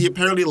movie, he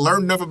apparently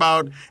learned enough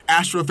about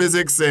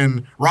astrophysics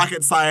and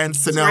rocket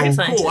science to know,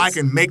 cool, I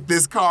can make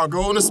this car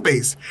go into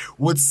space.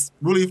 What's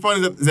really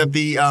funny is that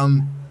the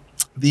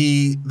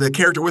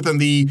character with him,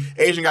 the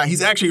Asian guy,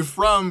 he's actually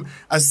from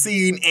a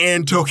scene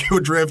in Tokyo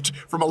Drift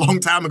from a long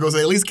time ago, so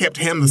they at least kept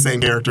him the same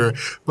character.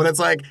 But it's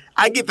like,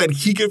 I get that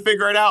he could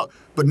figure it out,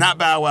 but not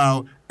Bow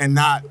Wow and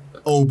not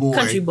Old Boy.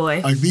 Country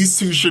Boy. Like, these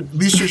two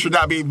should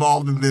not be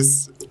involved in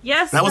this.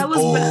 Yes, that was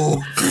old.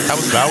 That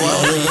was Bow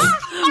Wow.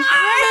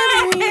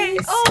 Hey,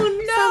 oh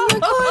no! From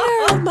the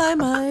corner of my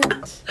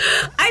mind.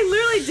 I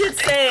literally did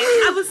say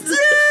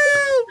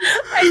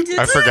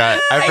I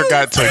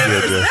forgot Tokyo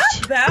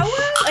Drift. Bow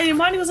Wow? And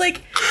Imani was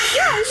like,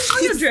 yeah, it's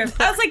Tokyo Drift.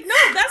 I was like, no,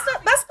 that's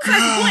besides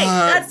the point.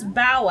 That's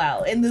Bow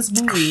Wow in this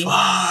movie.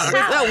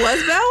 That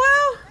was Bow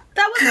Wow?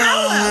 That was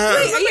Bow Wow.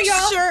 Wait, are you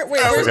sure?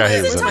 Wait, I forgot he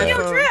It's was in Tokyo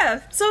that.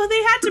 Drift. So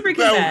they had to bring it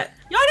back.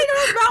 Y'all didn't know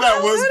it was Bow Wow? That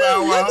was Bow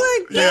Wow.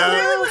 That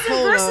really was in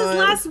Hold Versus on.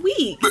 last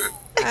week.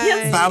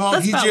 Yes, Bow Wow,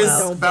 that's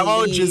Bow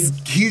Wow. he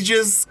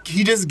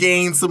just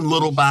gained some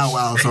little Bow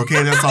Wows,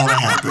 okay? That's all that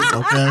happened,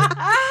 okay?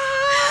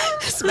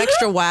 Some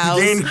extra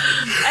wows.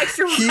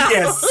 Extra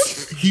wow.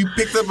 He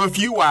picked up a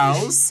few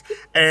wows,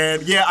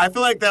 and yeah, I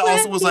feel like that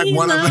also was like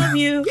one of the.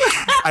 You.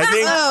 I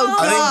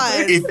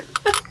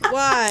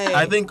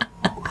think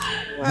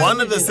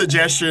one of the Why?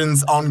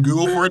 suggestions on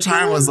Google for a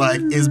time was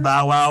like, is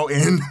Bow Wow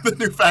in the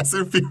new Fast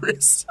and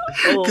Furious?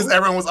 Because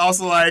everyone was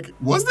also like,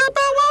 was that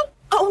Bow Wow?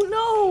 Oh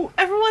no!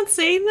 Everyone's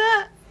saying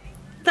that?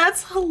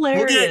 That's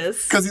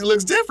hilarious. Because he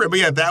looks different.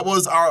 But yeah, that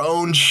was our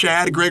own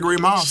Shad Gregory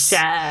Moss.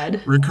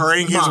 Shad.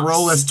 Recurring his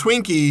role as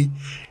Twinkie.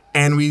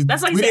 And we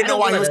didn't know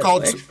why he was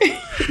called. Well,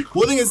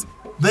 the thing is,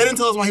 they didn't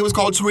tell us why he was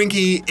called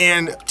Twinkie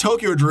in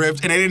Tokyo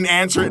Drift, and they didn't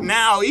answer it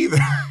now either.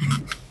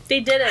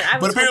 They did it.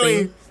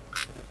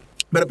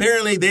 But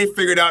apparently they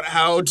figured out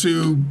how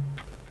to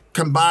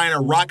combine a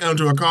rock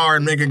onto a car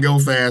and make it go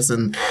fast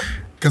and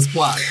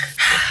plot.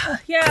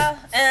 Yeah,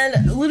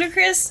 and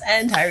Ludacris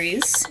and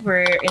Tyrese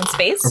were in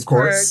space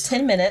for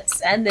 10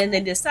 minutes, and then they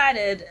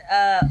decided,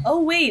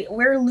 oh wait,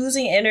 we're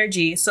losing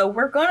energy, so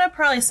we're gonna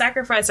probably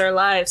sacrifice our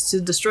lives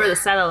to destroy the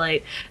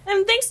satellite.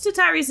 And thanks to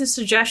Tyrese's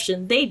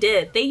suggestion, they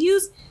did. They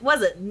used,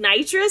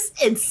 nitrous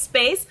in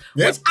space?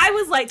 Yep. Which I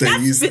was like,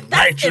 that's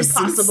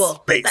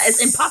impossible. That is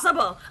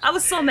impossible. I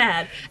was so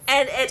mad.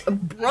 And it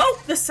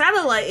broke the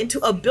satellite into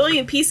a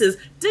billion pieces,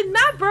 did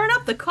not burn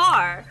up the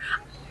car.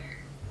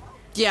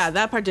 Yeah,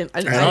 that part didn't.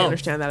 I didn't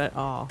understand that at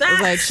all. I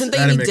was like, shouldn't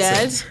they be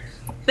dead? Sense.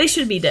 They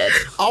should be dead.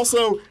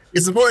 Also,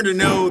 it's important to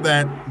know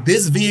that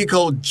this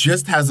vehicle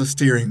just has a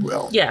steering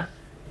wheel. Yeah.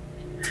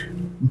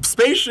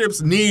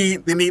 Spaceships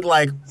need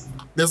like,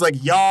 there's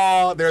like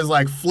yaw, there's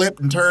like flip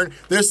and turn.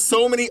 There's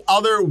so many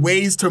other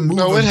ways to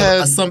move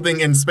something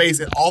in space,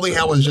 and all they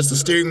had was just a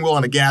steering wheel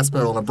and a gas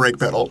pedal and a brake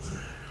pedal.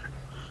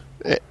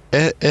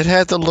 It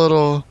had the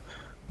little.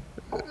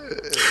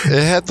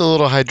 It had the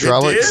little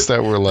hydraulics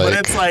that were like, but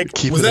it's like,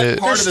 keeping was that it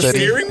part of the steady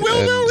steering wheel,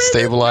 and though,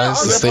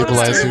 stabilized. The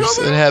stabilizers.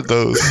 It had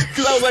those.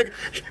 Because I was like,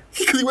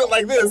 because he went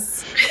like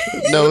this.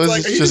 No,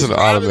 It's it's just an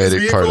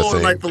automated part of and,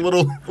 thing. like the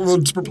little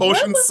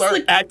propulsion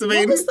start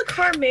activating. What was the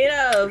car made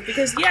of?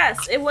 Because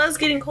yes, it was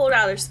getting cold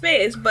out of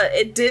space, but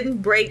it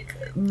didn't break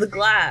the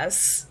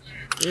glass.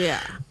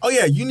 Yeah. Oh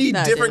yeah, you need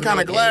That different didn't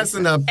kind of make glass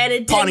any than a And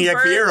it didn't Pontiac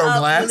burn Fiero up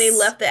glass. when they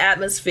left the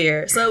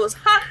atmosphere. So it was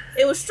hot.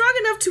 It was strong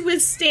enough to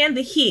withstand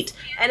the heat,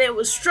 and it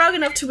was strong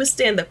enough to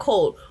withstand the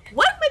cold.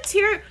 What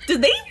material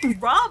did they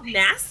rob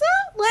NASA?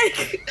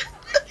 Like,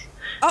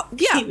 Oh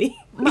yeah. Amy.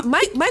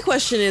 My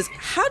question is,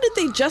 how did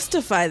they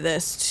justify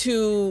this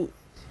to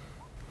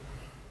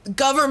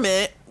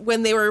government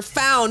when they were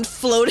found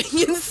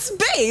floating in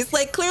space?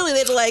 Like, clearly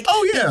they'd like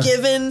be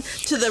given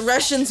to the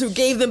Russians who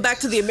gave them back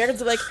to the Americans.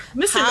 They're like,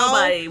 Mr. how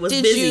Nobody was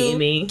did busy, you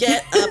Amy.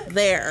 get up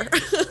there?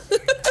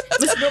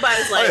 Mr.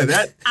 Nobody's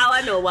like,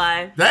 I know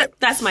why.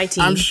 That's my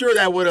team. I'm sure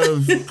that would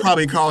have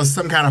probably caused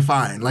some kind of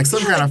fine, like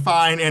some kind of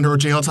fine and or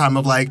jail time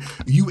of like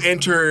you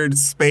entered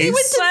space We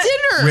went to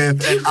dinner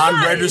with an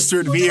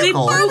unregistered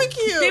vehicle.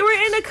 barbecue. They were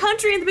in a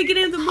country in the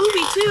beginning of the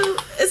movie too.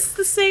 It's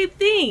the same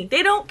thing.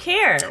 They don't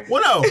care.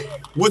 Well, no.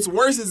 What's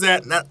worse is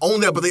that not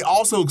only that, but they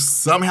also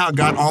somehow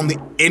got on the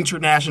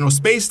International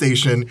Space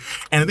Station.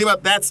 And the thing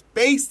about that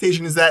space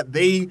station is that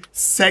they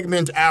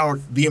segment out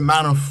the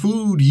amount of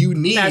food you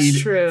need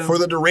That's true. for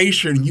the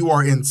duration you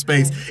are in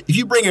space. If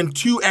you bring in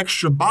 2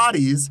 extra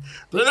bodies,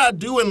 they're not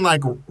doing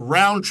like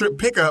round trip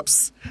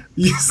pickups.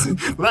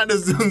 They're not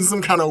just doing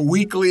some kind of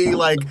weekly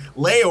like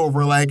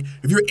layover. Like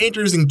if you're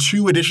introducing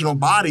 2 additional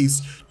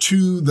bodies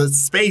to the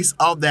space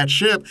of that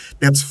ship,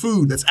 that's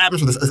food, that's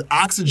atmosphere, that's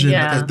oxygen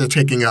that they're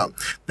taking up.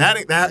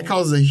 That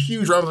causes a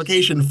huge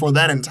ramification for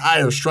that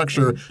entire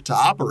structure to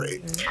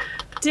operate.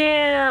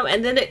 Damn.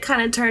 And then it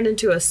kind of turned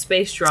into a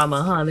space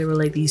drama, huh? They were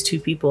like these 2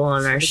 people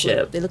on our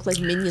ship. They look like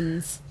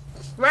minions.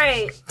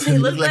 Right. They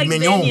look like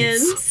mignons.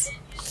 minions.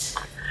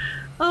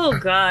 Oh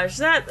gosh,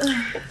 that.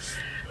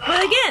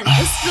 But again,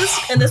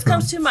 this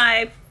comes to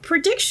my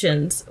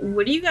predictions.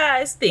 What do you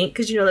guys think?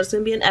 Because you know there's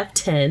going to be an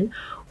F10.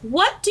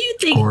 What do you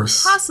think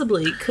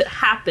possibly could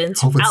happen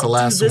to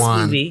outdo this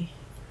movie?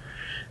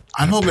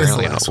 I'm hoping it's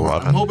the last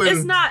one. I'm hoping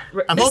it's not.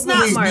 I'm it's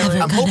not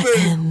Marlon. I'm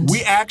hoping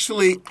we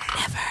actually.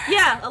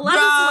 Yeah, 11's the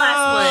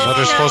last one. But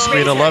there's supposed to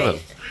be an 11.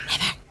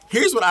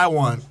 Here's what I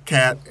want,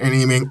 Kat and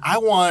Eaming. I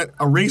want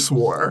a race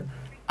war.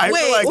 I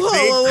feel like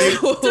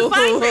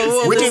Define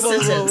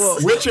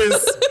race.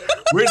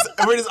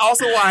 which is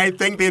also why I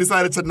think they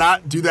decided to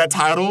not do that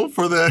title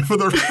for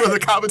the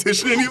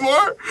competition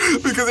anymore,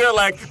 because they're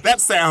like,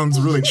 that sounds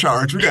really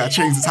charged. We gotta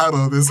change the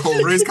title of this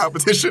whole race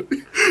competition.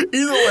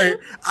 Either way,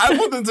 I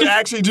want them to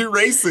actually do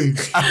racing.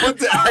 I want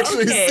to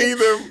actually see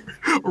them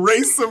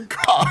race some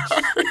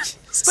cars.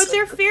 But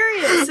they're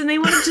furious and they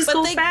want to just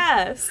go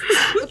fast.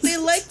 But they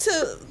like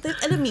to. They're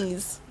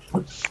enemies.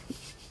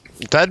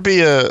 That'd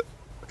be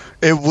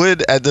it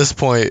would, at this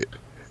point,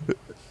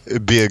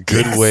 be a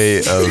good way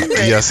of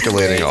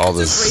de-escalating all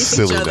this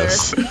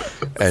silliness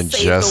and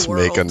just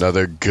make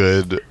another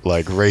good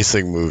like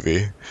racing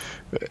movie.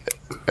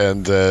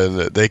 And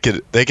then they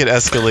could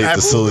escalate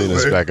the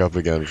silliness back up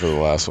again for the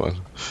last one.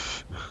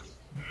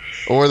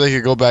 Or they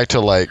could go back to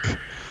like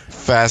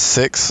Fast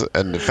 6,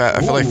 and I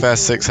feel like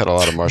Fast 6 had a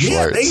lot of martial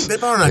arts. They could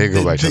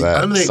go back to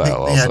that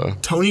style they also.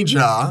 had Tony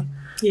Jaa.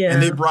 Yeah.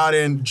 And they brought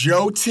in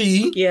Joe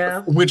T.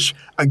 Yeah. Which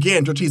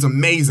again, Joe T is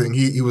amazing.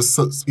 He was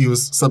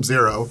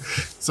Sub-Zero.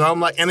 So I'm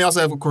like, and they also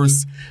have, of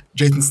course,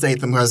 Jason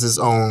Statham, who has his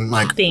own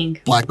like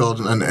black belt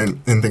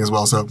and thing as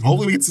well. So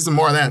hopefully we can see some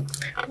more of that.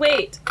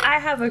 Wait, I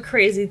have a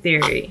crazy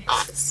theory.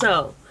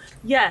 So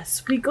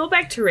yes, we go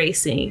back to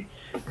racing,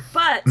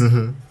 but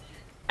I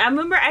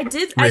remember I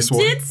did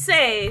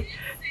say,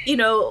 you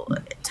know,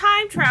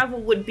 time travel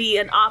would be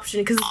an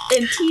option because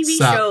in TV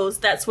shows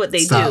that's what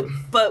they do.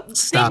 But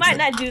they might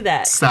not do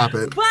that. Stop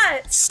it.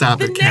 But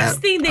the next Kat.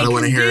 thing they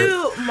can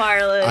do,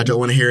 Marlon, I don't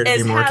want to hear it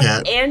anymore,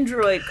 Kat.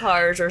 Android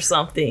cars or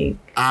something.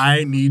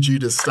 I need you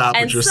to stop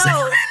what you're saying.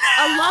 And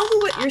so, along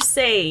with what you're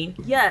saying,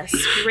 yes,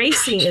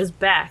 racing is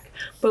back,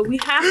 but we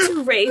have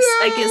to race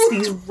against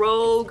these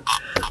rogue,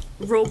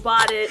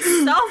 robotic,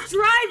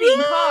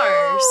 self-driving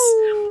cars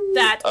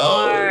that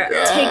are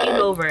taking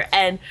over.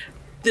 And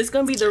this is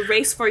going to be the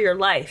race for your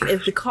life.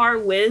 If the car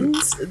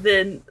wins,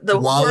 then the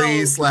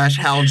Wally /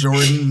 Hal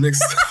Jordan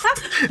mixed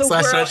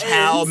 /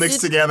 Hal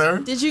mixed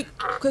together.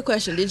 Quick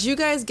question. Did you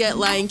guys get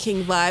Lion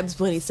King vibes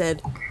when he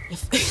said,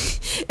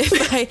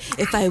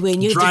 if I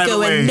win, you have to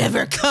go and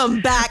never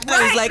come back?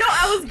 Right, I was like, no,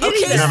 I was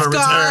getting okay, never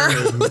Scar.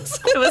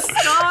 It was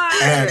Scar.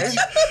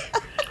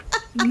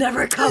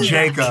 Never come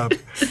Jacob, back.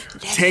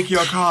 take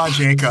your car,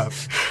 Jacob,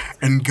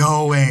 and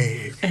go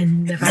away.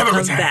 And never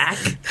come back.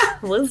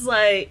 Was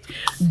like,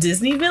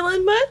 Disney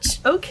villain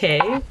much?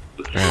 Okay.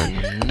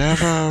 And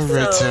never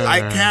return.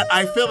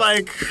 I feel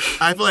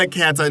like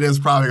Kat's idea is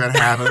probably gonna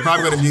happen.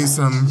 Probably gonna do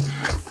some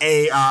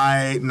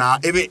AI.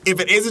 If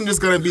it isn't just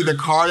gonna be the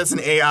car that's an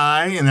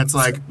AI and that's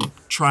like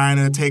trying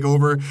to take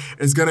over,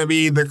 it's gonna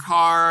be the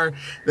car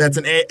that's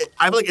an AI.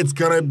 I feel like it's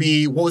gonna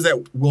be, what was that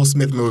Will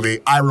Smith movie,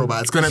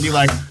 iRobot? It's gonna be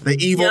like the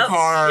evil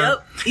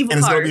car, evil and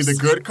it's cars. gonna be the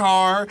good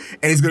car,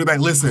 and he's gonna be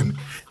like, listen,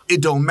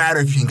 it don't matter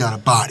if you ain't got a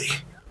body.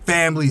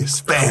 Family is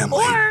family.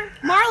 Or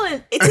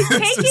Marlon, to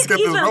take Just it get the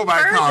even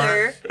robot car.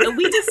 further, and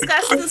we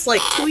discussed this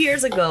like 2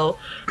 years ago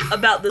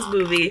about this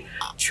movie,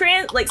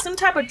 like some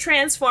type of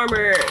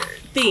transformer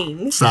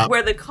thing Stop.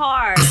 where the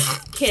car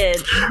can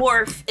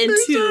morph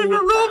into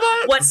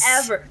robots.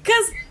 whatever.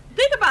 Because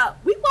think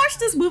about, we watched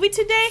this movie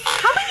today.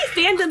 How many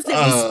fandoms did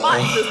we spot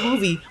in this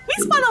movie?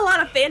 We spot a lot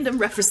of fandom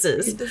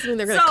references. It doesn't mean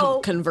they're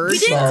gonna converge. We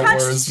didn't Star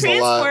touch Wars is a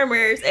lot.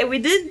 Transformers, and we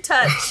didn't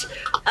touch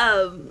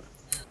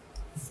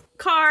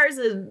cars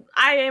and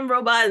I Am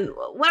Robot and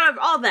whatever,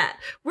 all that.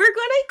 We're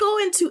gonna go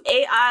into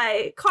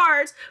AI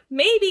cars,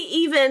 maybe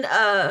even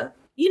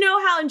you know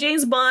how in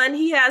James Bond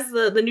he has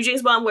the new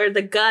James Bond where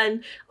the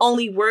gun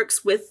only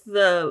works with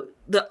the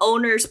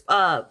owner's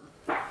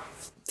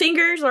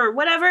fingers or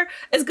whatever.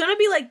 It's gonna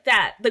be like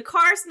that. The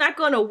car's not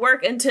gonna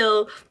work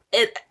until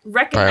it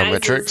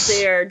recognizes Biometrics.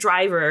 their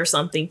driver or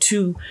something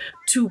to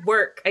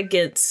work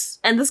against.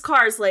 And this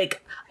car is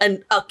like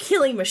a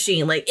killing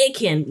machine. Like, it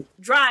can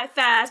drive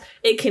fast,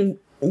 it can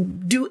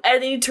do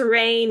any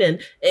terrain, and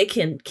it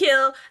can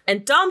kill.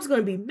 And Dom's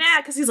gonna be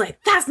mad because he's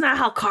like, that's not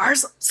how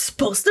cars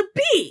supposed to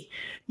be.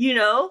 You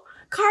know,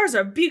 cars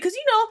are because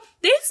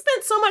they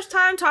spent so much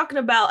time talking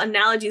about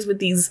analogies with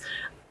these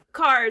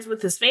cars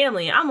with his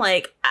family. I'm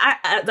like,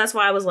 I that's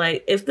why I was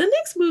like, if the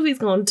next movie's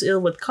going to deal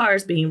with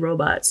cars being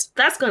robots,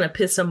 that's going to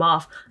piss him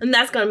off, and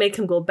that's going to make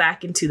him go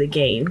back into the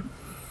game.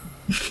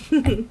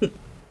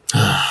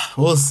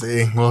 We'll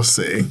see.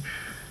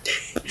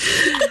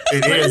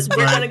 It is, We're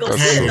but going to go hey,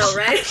 see it though,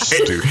 right?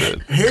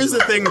 Stupid. here's the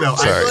thing, though. I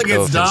Sorry, feel like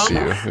no it's offense dumb,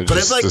 to you. It but I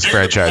just- feel like this in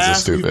franchise the is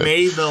past, stupid. we've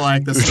made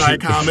the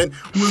side comment,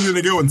 we're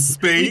gonna go in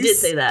space. We did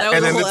say that. That was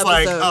And a then whole it's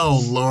like, episode.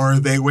 oh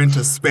Lord, they went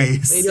to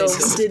space. They Yo, did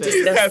we did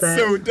discuss That's that.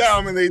 so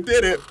dumb, and they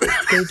did it.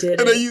 They did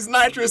and they it. used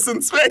nitrous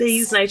in space. They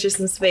use nitrous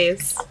in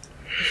space.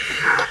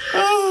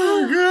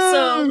 Oh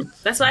God. So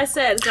that's why I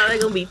said it's either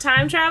going to be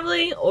time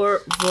traveling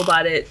or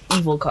robotic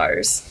evil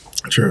cars.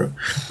 True,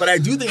 but I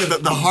do think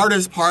that the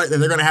hardest part that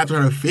they're going to have to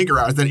try to figure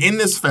out is that in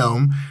this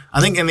film, I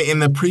think in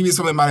the previous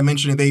film they might have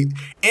mentioned it,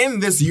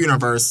 in this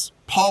universe,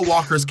 Paul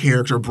Walker's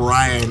character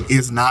Brian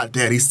is not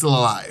dead; he's still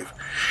alive.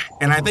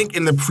 And I think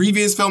in the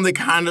previous film they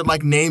kind of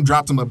like name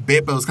dropped him a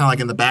bit, but it was kind of like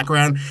in the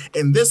background.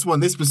 In this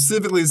one, they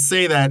specifically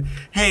say that,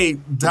 hey,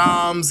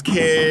 Dom's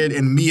kid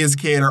and Mia's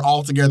kid are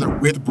all together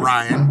with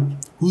Brian.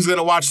 Who's going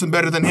to watch them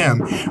better than him?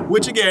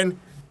 Which again.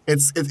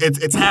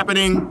 It's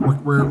happening.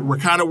 We're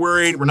kind of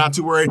worried. We're not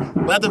too worried.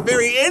 But at the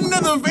very end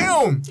of the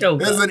film,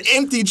 there's an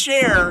empty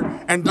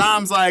chair, and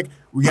Dom's like,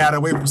 "We gotta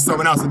wait for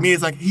someone else." And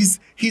Mia's like, "He's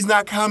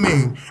not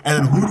coming." And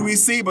then who do we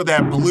see but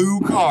that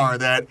blue car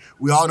that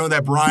we all know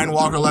that Brian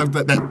Walker left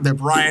that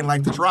Brian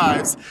liked to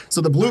drive.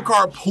 So the blue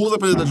car pulls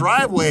up into the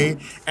driveway,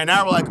 and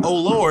now we're like, "Oh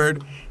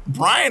Lord,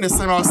 Brian is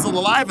somehow still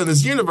alive in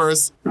this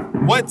universe."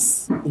 What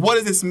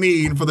does this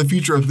mean for the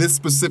future of this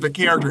specific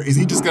character? Is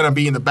he just gonna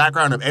be in the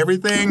background of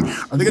everything?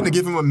 Are they gonna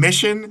give him a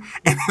mission?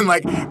 And then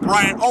like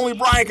only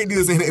Brian can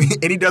do this,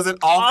 and he does it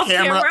off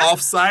camera, off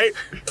site.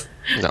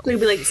 No. They'd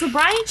be like, so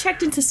Brian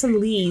checked into some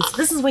leads.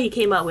 This is what he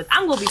came up with.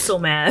 I'm gonna be so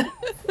mad.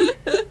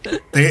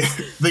 They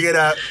get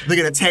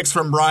a text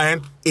from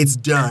Brian. It's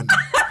done.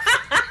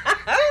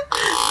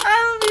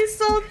 I would be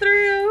so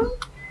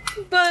thrilled.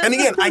 But And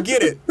again, I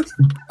get it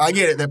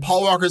that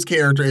Paul Walker's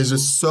character is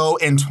just so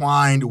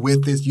entwined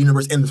with this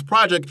universe and this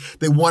project,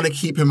 they want to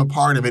keep him a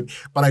part of it.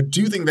 But I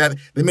do think that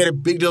they made a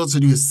big deal to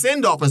do his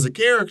send-off as a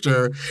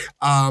character,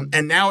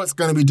 and now it's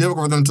going to be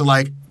difficult for them to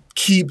like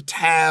keep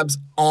tabs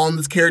on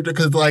this character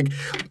because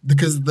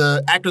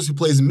the actress who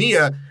plays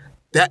Mia,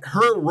 that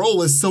her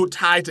role is so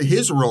tied to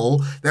his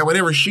role that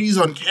whenever she's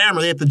on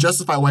camera, they have to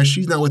justify why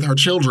she's not with her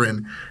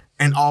children.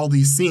 And all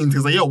these scenes,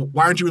 because like, yo,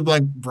 why aren't you with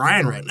like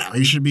Brian right now?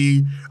 He should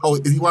be. Oh,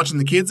 is he watching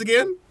the kids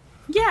again?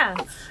 yeah,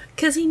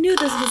 because he knew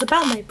this was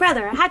about my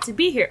brother. I had to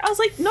be here. I was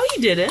like, no,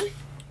 you didn't.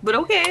 But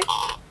okay,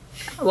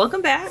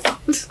 welcome back.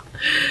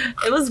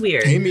 It was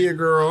weird, Hey, Mia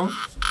girl.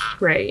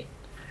 right?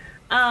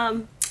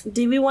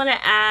 Do we want to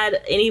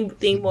add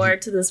anything more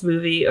to this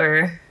movie,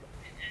 or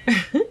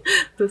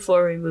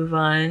before we move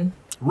on?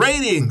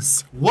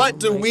 Ratings. What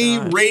do we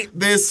God. rate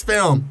this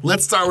film?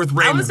 Let's start with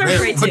Raven. gonna start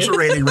with Ray, What's too. your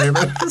rating,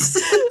 Raven?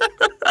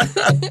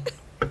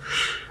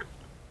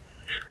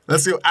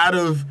 Let's go out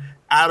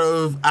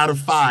of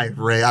 5,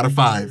 Ray. Out of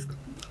 5.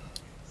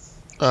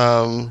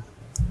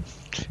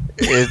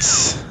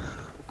 It's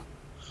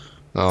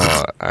it's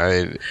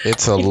a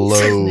It's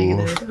low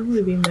negative. I'm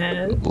gonna be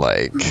mad.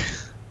 like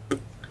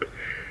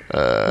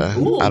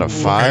Ooh, out of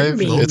 5. that'd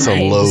be It's a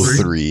nice. low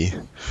 3,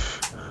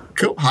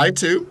 Cool. High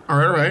 2. All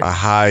right. a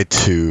high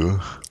 2.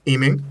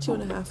 Eaming.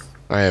 2.5.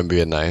 I am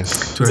being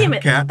nice. Damn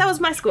it! Cat. That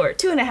was my score.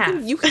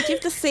 2.5. You could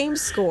give the same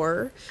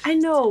score. I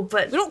know,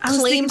 but We don't I was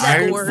claim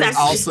thinking that scores.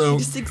 exactly. Also- It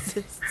just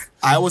exists.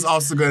 I was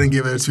also going to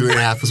give it a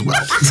 2.5 as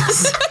well.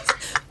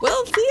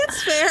 Well, See,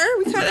 it's fair.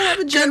 We kind of have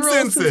a general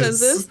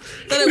consensus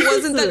that it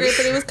wasn't that great,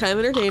 but it was kind of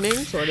entertaining,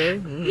 sort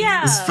of.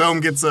 Yeah. This film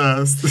gets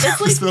a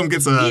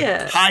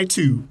high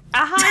 2. A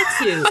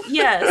high 2,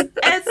 yes.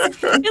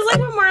 It's like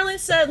what Marlon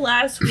said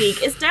last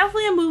week. It's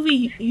definitely a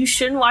movie you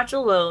shouldn't watch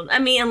alone. I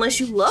mean, unless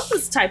you love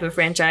this type of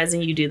franchise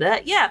and you do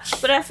that, yeah.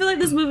 But I feel like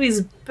this movie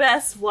is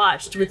best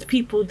watched with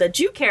people that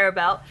you care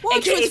about.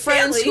 Watch with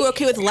friends who are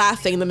okay with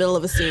laughing in the middle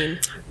of a scene.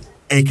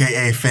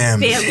 AKA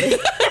family.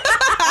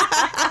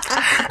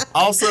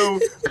 Also,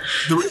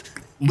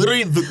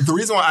 literally, the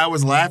reason why I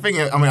was laughing,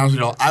 I mean,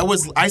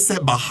 I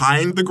sat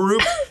behind the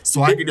group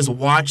so I could just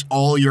watch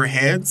all your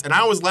heads, and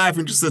I was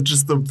laughing just at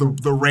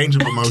the range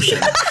of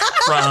emotion.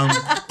 From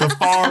the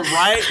far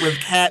right with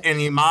Kat and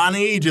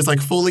Imani just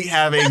like fully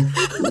having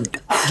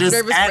just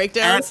nervous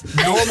breakdowns. At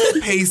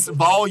normal pace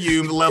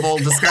volume level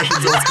discussions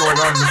of what's going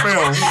on in the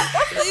film.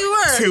 You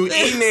were. To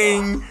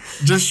Ening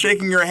just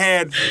shaking your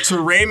head, to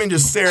Raymond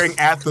just staring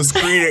at the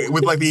screen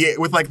with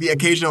the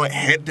occasional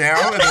head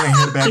down and then a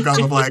head back up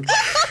of like,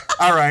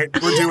 all right,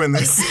 we're doing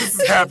this.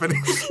 This is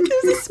happening.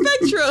 There's a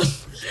spectrum.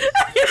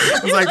 I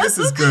was like, this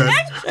is good.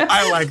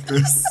 I like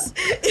this.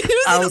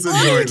 I was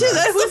enjoying that.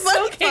 That was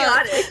so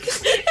chaotic.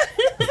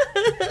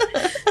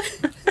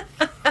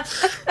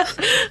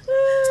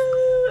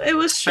 It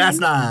was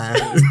Fast 9.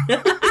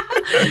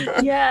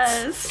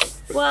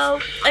 Yes.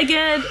 Well,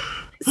 again,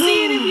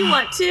 see it if you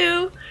want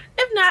to.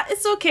 If not,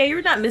 it's okay.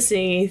 You're not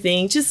missing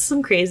anything. Just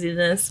some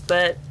craziness.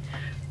 But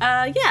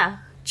yeah,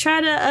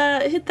 try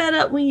to hit that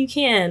up when you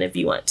can if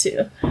you want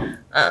to.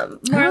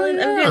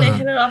 Marlon, I'm going to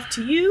hand it off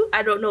to you.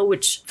 I don't know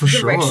which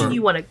direction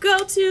you want to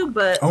go to,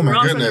 but oh my we're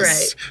on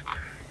goodness. for the right.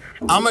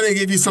 I'm going to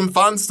give you some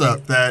fun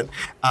stuff that,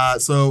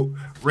 so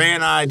Ray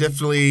and I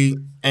definitely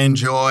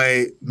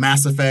enjoy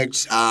Mass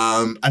Effect.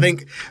 I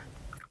think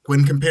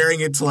when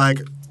comparing it to like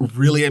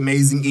really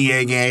amazing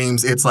EA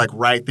games, it's like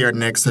right there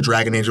next to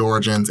Dragon Age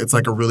Origins. It's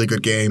like a really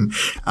good game.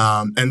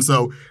 And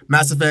so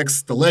Mass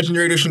Effect's the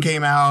Legendary Edition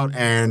came out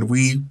and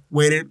we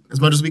waited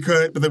as much as we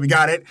could, but then we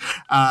got it.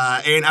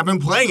 And I've been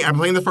playing it. I'm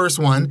playing the first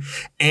one.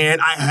 And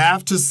I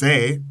have to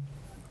say,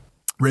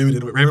 Raymond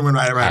did it. Raymond went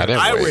right around.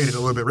 I waited a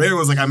little bit. Raymond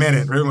was like, I'm in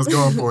it. Raymond was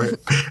going for it.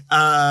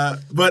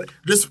 But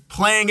just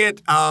playing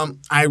it,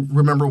 I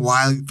remember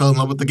why I fell in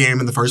love with the game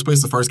in the first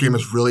place. The first game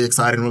was really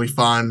exciting, really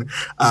fun.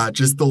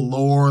 Just the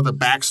lore, the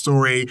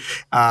backstory,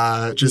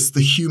 just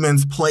the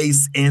humans'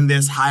 place in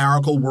this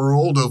hierarchical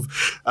world of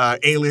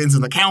aliens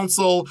and the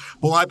council.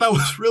 But what I thought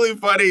was really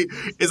funny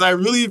is I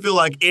really feel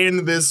like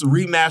in this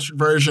remastered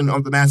version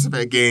of the Mass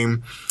Effect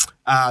game,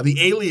 the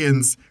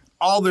aliens,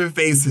 all their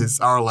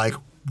faces are like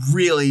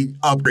really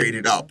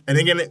upgraded up. And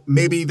again,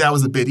 maybe that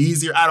was a bit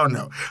easier. I don't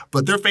know.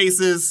 But their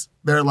faces,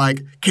 their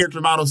like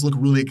character models look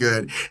really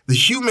good. The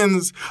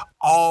humans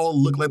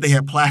all look like they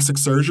had plastic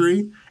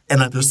surgery and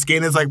like their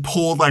skin is like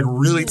pulled like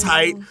really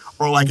tight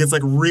or like it's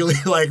like really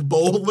like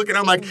bold looking.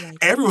 I'm like,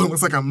 everyone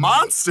looks like a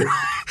monster.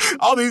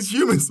 All these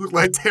humans look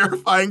like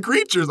terrifying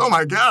creatures. Oh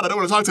my God, I don't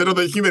want to talk to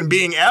another human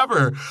being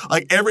ever.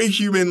 Like every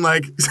human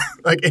like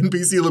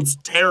NPC looks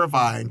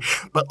terrifying.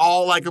 But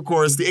all like, of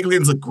course, the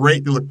aliens look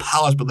great. They look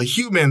polished, but the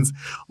humans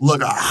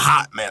look a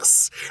hot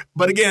mess.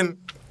 But again,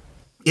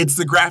 it's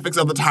the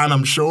graphics of the time,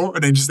 I'm sure.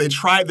 And they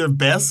tried their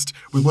best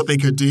with what they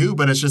could do,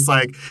 but it's just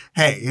like,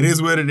 hey, it is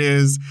what it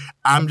is.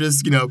 I'm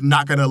just,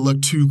 not going to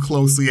look too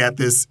closely at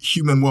this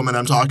human woman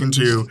I'm talking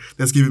to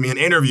that's giving me an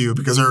interview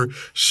because her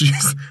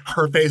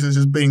face is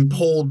just being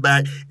pulled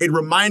back. It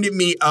reminded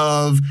me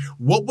of,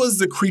 what was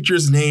the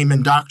creature's name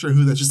in Doctor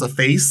Who that's just a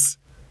face?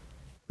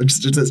 That's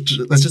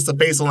just a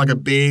face on like a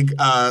big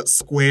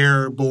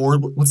square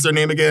board. What's their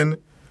name again?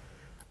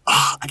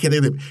 I can't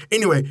think of them.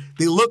 Anyway,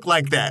 they look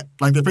like that.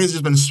 Like their faces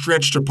have been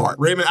stretched apart.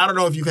 Raymond, I don't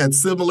know if you've had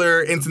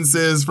similar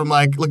instances from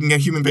like looking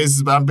at human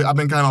faces, but I've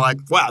been kind of like,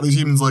 wow, these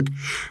humans look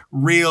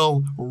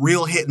real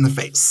hit in the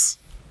face.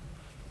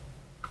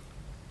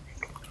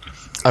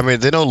 I mean,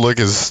 they don't look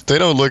as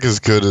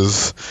good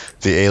as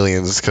the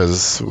aliens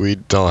because we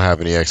don't have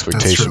any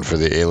expectation for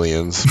the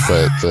aliens,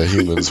 but the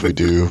humans we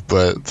do.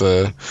 But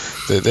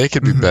they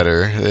could be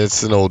better.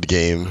 It's an old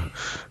game,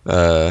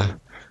 but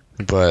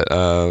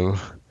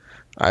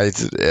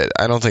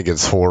I don't think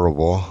it's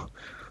horrible.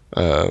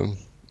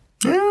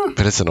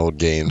 But it's an old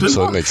game,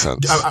 so it makes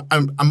sense.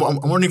 I'm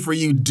wondering for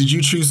you, did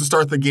you choose to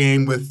start the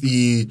game with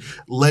the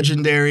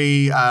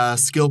legendary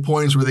skill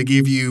points where they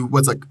give you,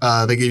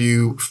 they give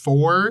you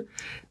 4,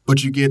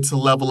 but you get to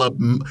level up?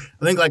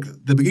 I think like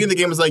the beginning of the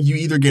game is like you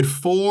either get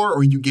 4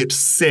 or you get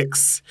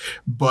 6,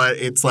 but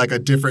it's like a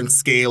different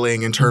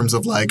scaling in terms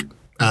of like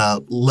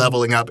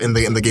leveling up in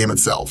the game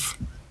itself.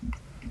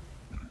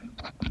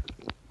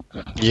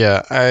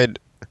 Yeah, I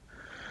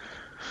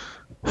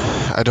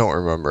don't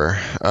remember.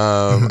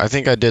 I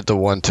think I did the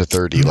 1 to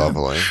 30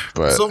 leveling,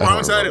 but so I'm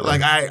excited.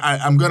 Like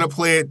I'm gonna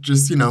play it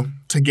just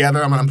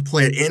together. I'm gonna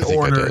play it in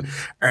order,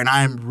 and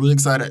I'm really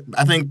excited.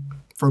 I think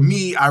for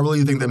me, I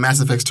really think that Mass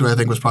Effect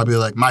 2 was probably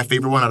like my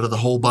favorite one out of the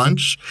whole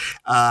bunch.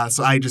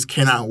 So I just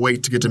cannot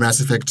wait to get to Mass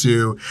Effect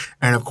 2,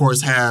 and of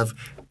course have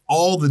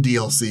all the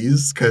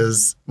DLCs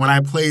because when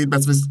I played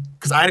Mass Effect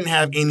because I didn't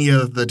have any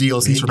of the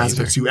DLCs for Mass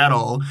Effect 2 at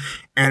all.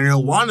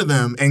 And one of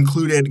them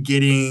included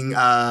getting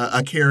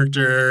a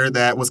character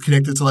that was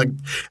connected to like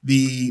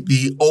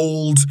the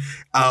old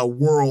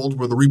world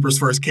where the Reapers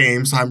first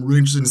came. So I'm really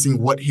interested in seeing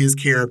what his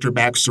character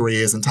backstory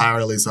is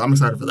entirely. So I'm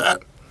excited for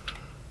that.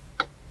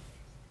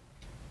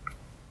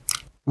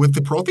 With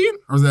the Prothean?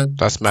 Or is that?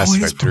 That's Mass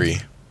Effect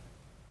 3.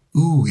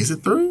 Ooh, is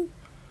it 3?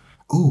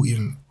 Ooh,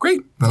 even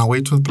great. Then I'll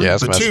wait till 3. Yeah,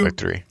 it's Mass 2 Effect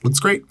 3. Looks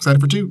great.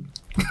 Excited for 2.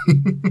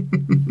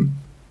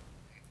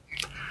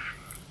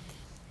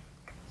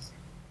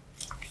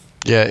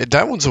 Yeah,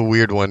 that one's a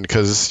weird one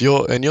because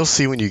you'll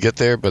see when you get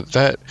there, but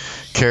that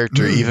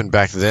character even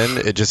back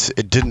then it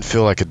didn't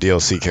feel like a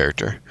DLC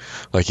character.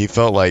 Like he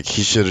felt like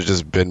he should have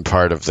just been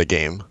part of the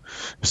game,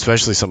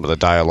 especially some of the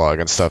dialogue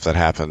and stuff that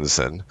happens,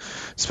 and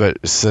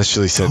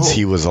especially since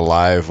he was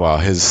alive while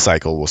his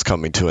cycle was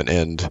coming to an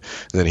end. And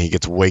then he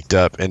gets waked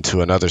up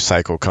into another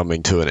cycle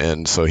coming to an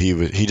end, so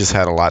he just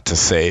had a lot to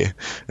say,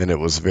 and it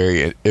was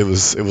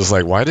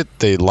like, why did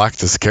they lock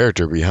this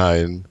character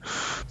behind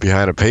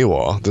a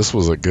paywall? This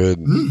was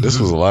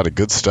a lot of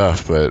good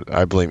stuff, but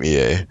I blame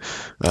EA.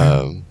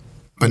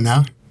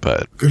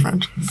 But good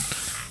friend.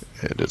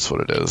 It is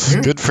what it is.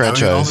 Yeah. Good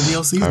franchise. All the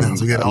DLCs now.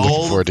 So we got I'm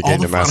looking forward to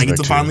getting to Mass I get Effect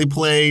to 2. finally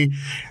play.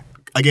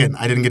 Again,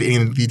 I didn't get any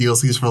of the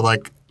DLCs for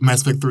like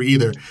Mass Effect 3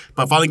 either,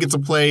 but I finally get to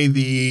play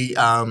the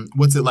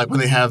what's it like when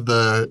they have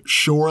the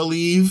shore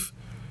leave?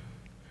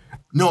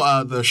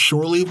 No, the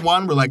shore leave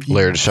one where like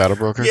Laird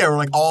Shadowbroker. Yeah, where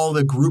like all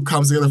the group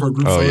comes together for a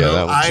group photo.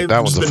 Yeah,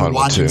 that one's I've a fun been one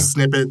watching too.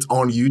 snippets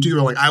on YouTube.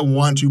 I'm like, I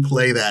want to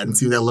play that and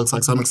see what that looks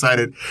like. So I'm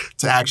excited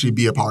to actually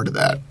be a part of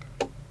that.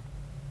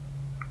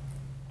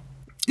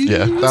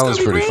 Yeah, that one's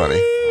pretty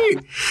funny.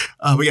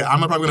 But yeah, I'm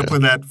probably going to play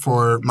that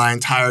for my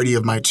entirety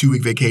of my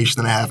 2-week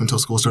vacation that I have until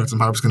school starts. I'm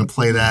probably just going to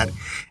play that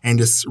and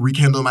just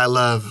rekindle my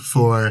love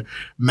for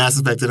Mass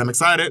Effect. And I'm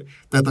excited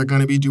that they're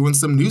going to be doing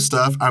some new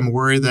stuff. I'm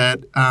worried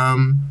that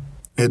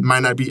it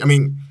might not be. I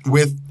mean,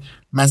 with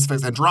Mass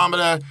Effect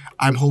Andromeda,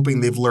 I'm hoping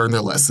they've learned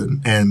their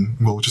lesson and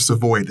we'll just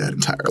avoid that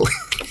entirely.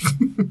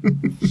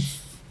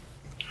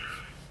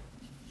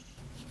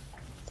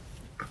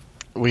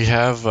 We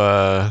have,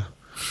 I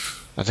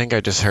think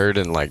I just heard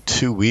in like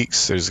 2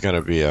 weeks, there's going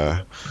to be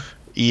a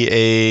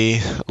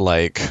EA,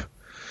 like,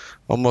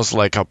 almost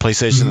like how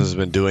PlayStation has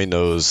been doing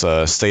those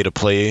state of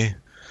play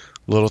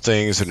little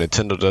things, or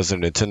Nintendo does a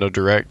Nintendo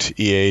Direct.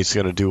 EA is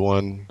going to do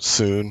one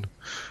soon.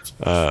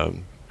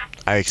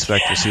 I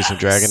expect to see some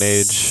Dragon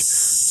Age.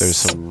 There's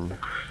some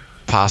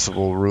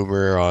possible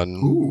rumor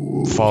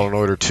on Fallen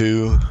Order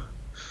 2.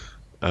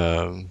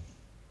 And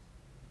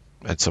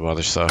some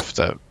other stuff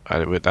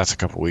that's a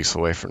couple weeks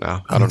away from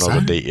now. I don't know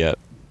the date yet.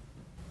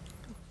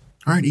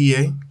 All right,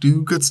 EA,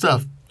 do good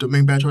stuff. Don't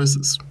make bad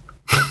choices.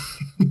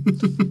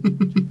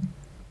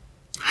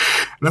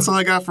 That's all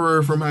I got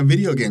for my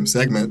video game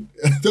segment.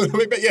 Don't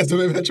make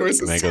bad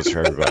choices. That goes for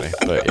everybody.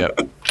 But yep,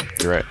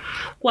 you're right.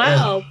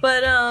 Wow,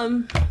 but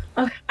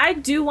I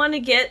do want to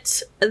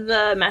get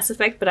the Mass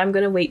Effect, but I'm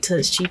gonna wait till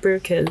it's cheaper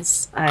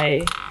because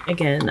I'm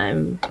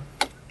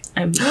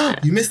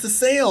You missed the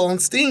sale on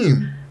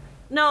Steam.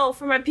 No,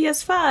 for my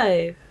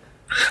PS5.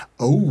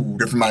 Oh,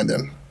 never mind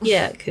then.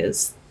 Yeah,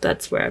 because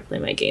that's where I play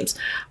my games.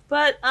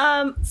 But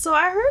so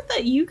I heard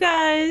that you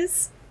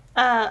guys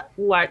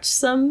watch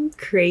some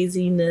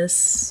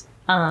craziness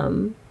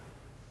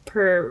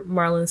per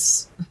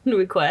Marlon's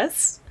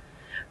request.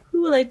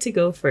 Who would like to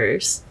go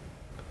first?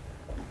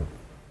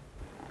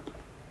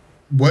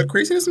 What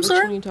craziness? I'm Which one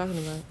are sorry. you talking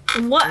about?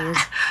 What?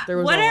 There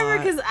was Whatever, a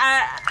lot. because all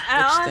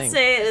I'd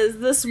say is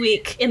this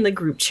week in the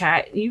group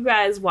chat, you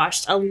guys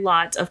watched a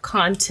lot of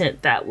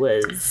content that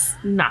was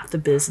not the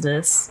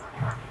business.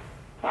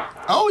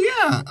 Oh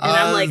yeah. And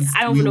I'm like,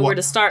 I don't know where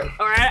to start,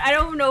 or I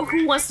don't know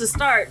who wants to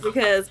start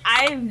because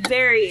I'm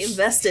very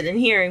invested in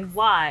hearing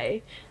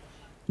why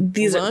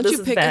these Why are. don't This you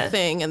is pick bad. a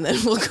thing and then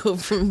we'll go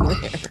from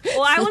there.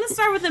 Well, I want to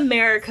start with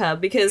America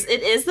because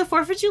it is the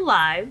 4th of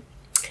July,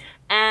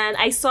 and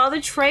I saw the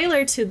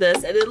trailer to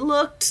this, and it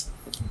looked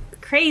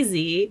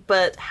crazy.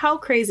 But how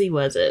crazy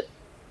was it?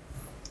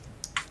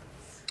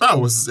 Oh,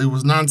 it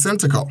was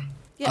nonsensical.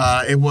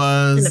 Yeah. It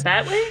was In a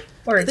bad way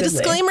or a The good way?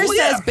 disclaimer Well,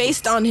 yeah. says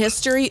based on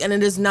history, and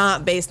it is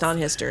not based on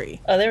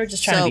history. Oh, they were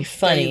just trying So to be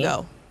funny. there you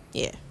go.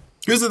 Yeah.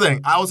 Here's the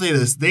thing. I will say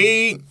this.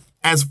 They,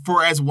 as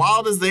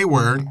wild as they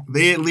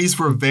at least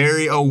were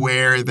very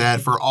aware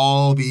that for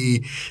all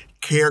the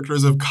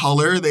characters of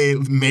color, they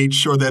made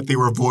sure that they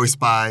were voiced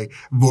by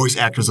voice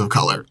actors of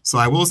color. So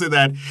I will say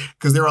that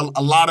because there were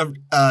a lot of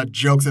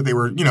jokes that they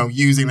were,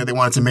 using that they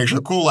wanted to make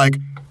sure cool, like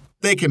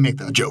they can make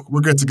that joke.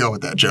 We're good to go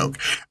with that joke.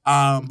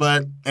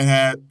 But it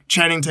had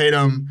Channing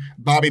Tatum,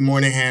 Bobby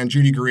Moynihan,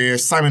 Judy Greer,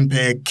 Simon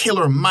Pegg,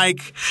 Killer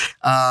Mike,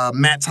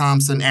 Matt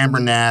Thompson, Amber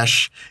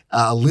Nash,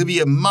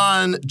 Olivia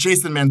Munn,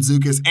 Jason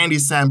Mantzoukas, Andy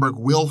Samberg,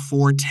 Will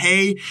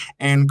Forte,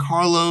 and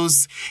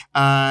Carlos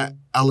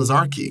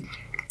Alazarki,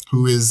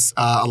 who is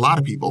a lot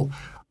of people.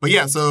 But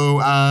yeah, so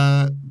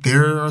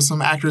there are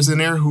some actors in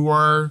there who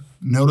are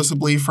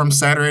noticeably from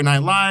Saturday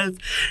Night Live.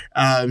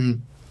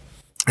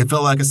 It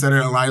felt like a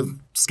Saturday Night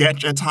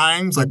sketch at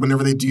times, like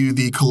whenever they do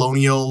the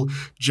colonial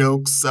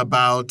jokes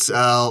about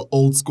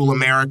old school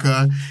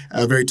America,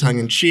 very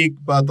tongue-in-cheek.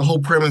 But the whole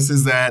premise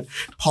is that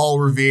Paul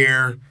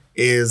Revere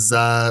is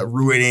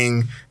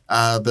ruining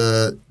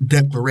the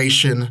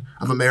Declaration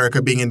of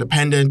America being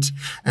independent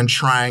and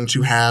trying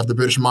to have the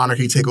British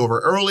monarchy take over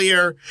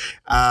earlier.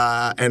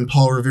 And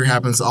Paul Revere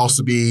happens to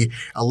also be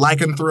a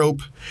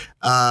lycanthrope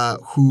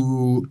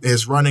who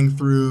is running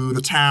through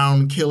the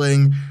town,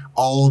 killing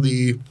all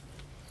the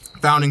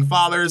founding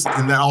fathers,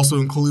 and that also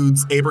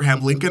includes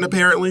Abraham Lincoln,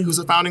 apparently, who's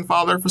a founding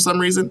father for some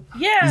reason.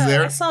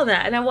 Yeah, I saw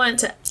that, and I wanted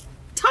to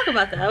talk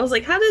about that. I was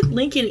like, how did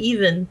Lincoln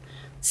even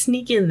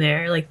sneak in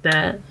there like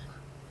that?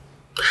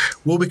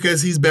 Well,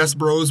 because he's best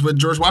bros with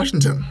George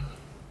Washington.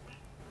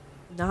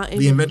 Not in,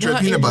 the inventor of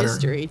peanut butter.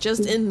 History,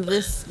 just in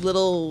this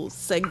little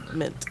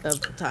segment of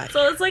time.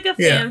 So it's like a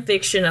fan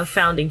fiction of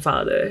founding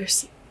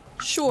fathers.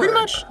 Sure. Pretty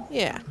much.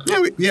 Yeah.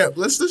 Yeah.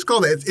 Let's just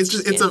call it.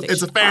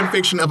 It's a fan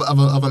fiction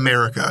of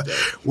America,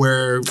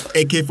 where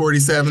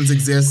AK-47s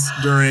exist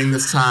during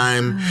this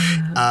time.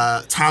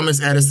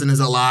 Thomas Edison is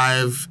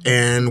alive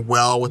and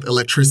well with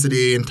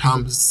electricity, and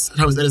Thomas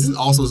Edison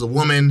also is a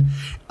woman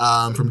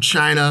from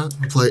China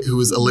who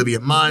is Olivia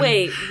Munn.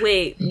 Wait.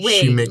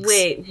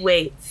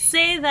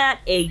 Say that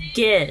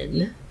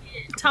again.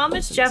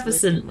 Thomas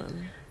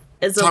Edison.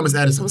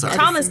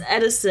 Thomas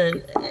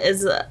Edison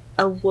is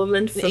a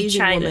woman from Asian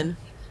China. Woman.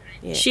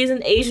 Yeah. She's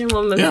an Asian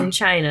woman from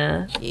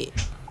China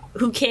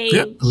who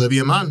came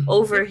Olivia Munn.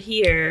 over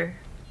here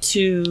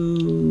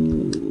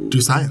to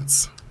do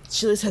science.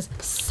 She just has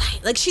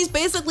science. Like, she's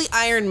basically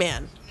Iron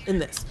Man in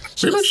this.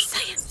 She Pretty does much.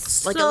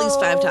 science at least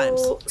 5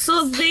 times.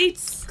 So they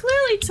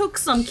clearly took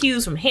some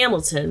cues from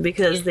Hamilton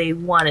because they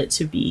wanted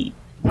to be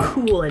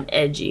cool and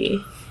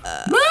edgy.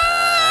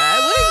 I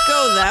wouldn't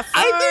go that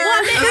far. I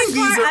think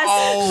these are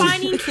all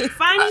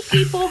finding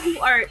people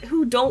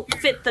who don't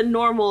fit the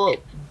normal,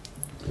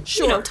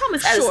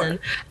 Thomas Edison,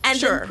 and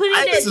then putting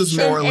I think this is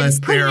more or less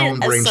their own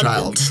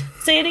brainchild.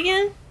 Say it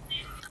again.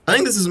 I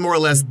think this is more or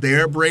less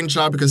their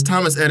brainchild because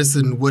Thomas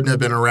Edison wouldn't have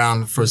been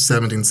around for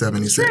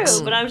 1776.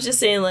 True, but I was just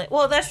saying, like,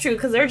 well, that's true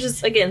because they're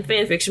just, again,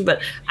 fan fiction. But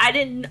I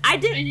didn't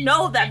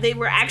know that they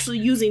were actually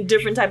using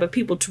different type of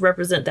people to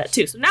represent that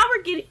too. So now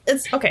we're getting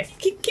okay.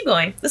 Keep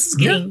going. This is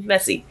getting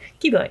messy.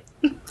 Keep going.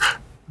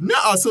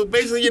 No, so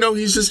basically,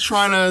 he's just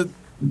trying to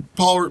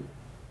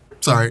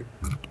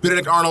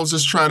Benedict Arnold's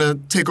just trying to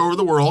take over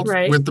the world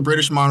with the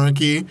British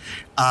monarchy,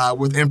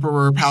 with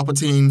Emperor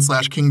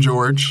Palpatine / King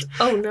George.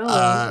 Oh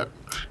no.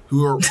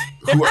 Who are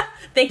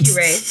Thank you,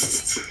 Ray.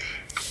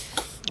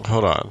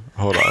 Hold on.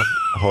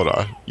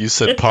 You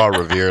said Paul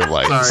Revere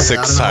like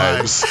 6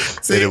 times.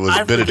 See, and it was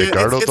Benedict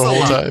Arnold the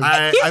whole time?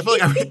 I feel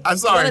like I'm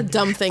sorry. A lot of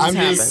dumb things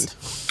happened.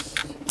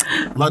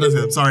 A lot of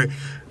things. Sorry.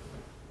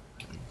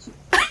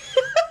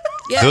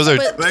 Yeah, those are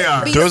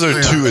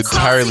They two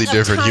entirely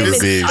different human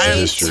beings in I have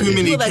history. too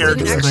many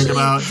characters to think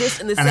about,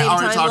 and I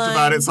already talked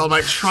about it, so I'm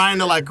like trying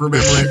to remember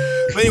it.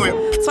 But anyway,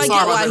 So I sorry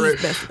get about why that.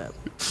 he's messed up.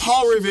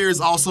 Paul Revere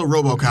is also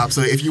RoboCop,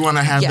 so if you want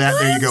to have that,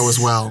 there you go as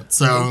well.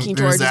 So King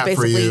there's George is that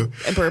for you.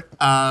 basically Emperor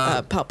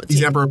Palpatine.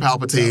 He's Emperor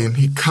Palpatine.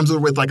 He comes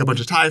with like a bunch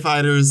of TIE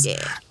fighters. Yeah.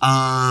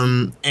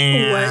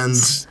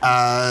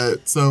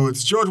 So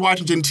it's George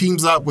Washington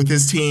teams up with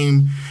his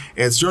team.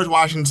 It's George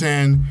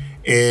Washington.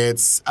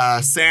 It's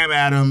Sam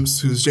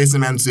Adams, who's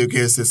Jason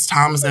Mantzoukas. It's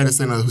Thomas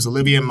Edison, who's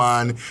Olivia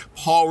Munn.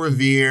 Paul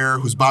Revere,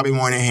 who's Bobby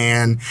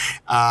Moynihan.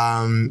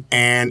 And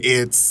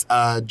it's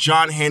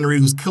John Henry,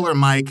 who's Killer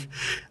Mike,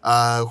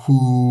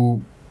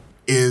 who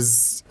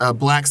is a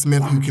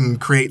blacksmith who can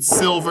create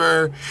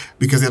silver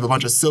because they have a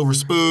bunch of silver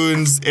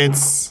spoons.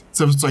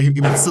 So he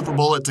gives a silver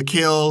bullet to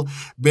kill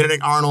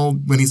Benedict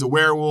Arnold when he's a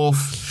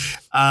werewolf.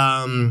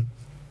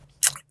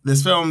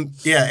 This film,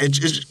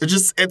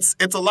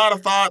 it's a lot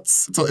of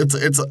thoughts.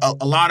 It's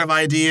a lot of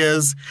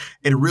ideas.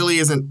 It really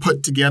isn't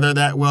put together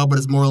that well, but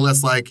it's more or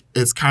less like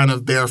it's kind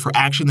of there for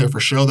action, there for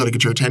show, that'll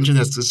get your attention.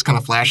 It's just kind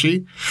of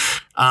flashy.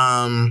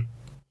 But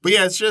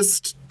yeah, it's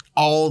just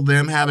all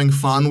them having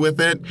fun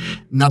with it,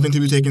 nothing to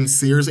be taken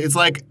seriously. It's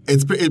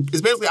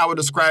basically, I would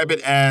describe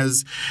it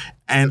as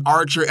an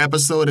Archer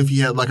episode if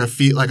you had like a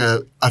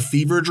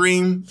fever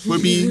dream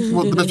would be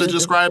the best way to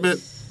describe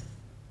it.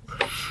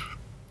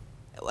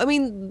 I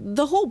mean,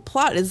 the whole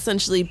plot is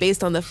essentially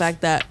based on the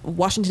fact that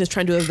Washington is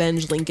trying to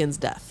avenge Lincoln's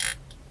death.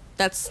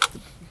 That's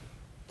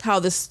how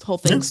this whole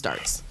thing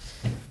starts.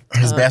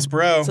 His best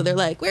bro. So they're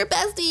like, we're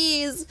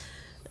besties.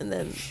 And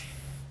then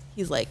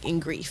he's like in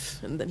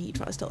grief. And then he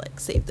tries to like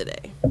save the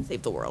day,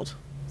 save the world,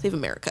 save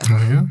America.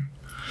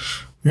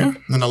 Yeah.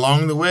 And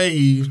along the way,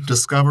 he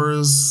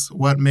discovers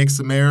what makes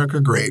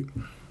America great.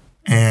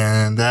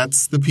 And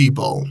that's the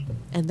people.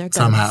 And their guns.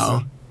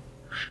 Somehow.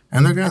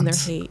 And their guns. And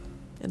their hate.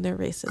 And their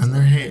racism. And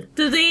their hate.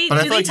 Do they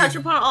touch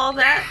upon all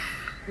that?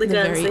 The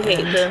guns, the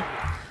hate,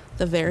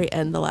 the very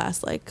end, the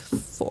last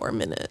 4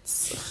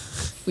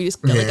 minutes. We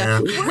just feel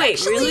we're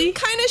wait, really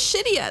kind of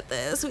shitty at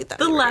this. We thought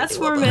the last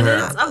 4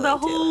 minutes of the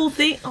whole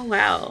thing. Oh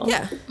wow.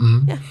 Yeah.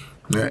 Mm-hmm. Yeah.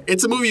 Yeah,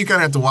 it's a movie you kind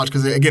of have to watch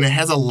because, again, it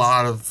has a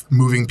lot of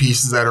moving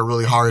pieces that are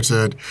really hard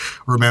to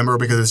remember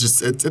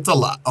because it's a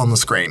lot on the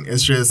screen.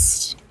 It's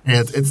just...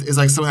 It's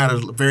like someone had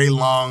a very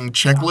long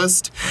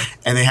checklist,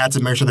 and they had to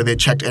make sure that they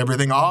checked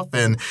everything off.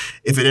 And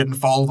if it didn't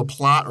follow the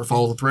plot or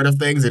follow the thread of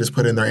things, they just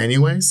put it in there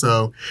anyway.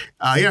 So,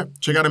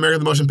 check out American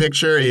the Motion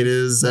Picture. It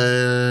is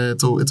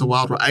it's a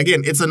wild ride.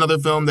 Again, it's another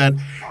film that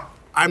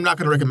I'm not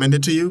going to recommend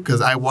it to you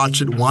because I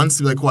watched it once.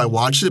 You're like, cool, I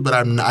watched it, but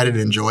I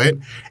didn't enjoy it.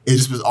 It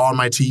just was on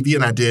my TV,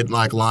 and I did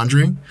like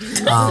laundry. And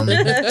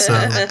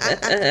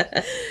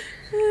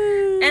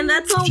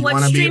that's on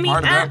what streaming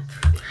app?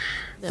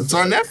 It's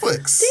on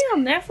Netflix.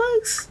 Damn,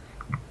 Netflix.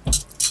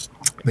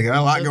 They got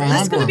a lot going on.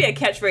 That's going to be a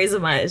catchphrase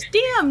of mine.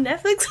 Damn,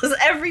 Netflix is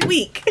every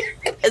week.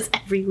 It's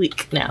every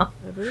week now.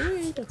 Every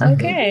week.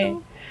 Okay.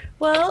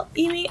 Well,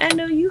 Amy, I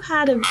know you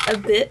had a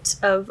bit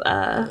of...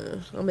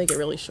 I'll make it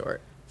really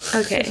short.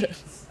 Okay.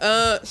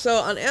 So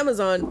on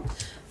Amazon,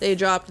 they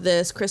dropped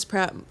this Chris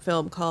Pratt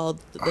film called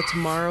The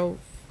Tomorrow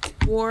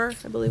War,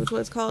 I believe is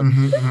what it's called.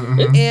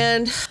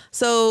 And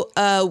so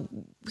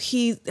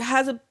he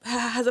has a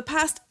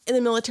past in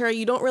the military.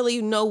 You don't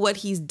really know what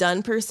he's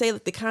done per se.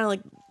 Like they kind of like.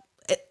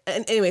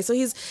 And anyway, so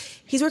he's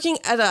working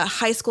at a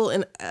high school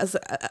as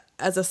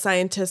a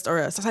scientist or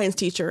a science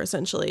teacher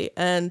essentially,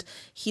 and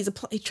he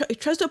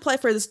tries to apply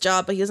for this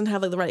job, but he doesn't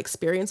have like the right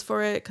experience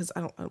for it because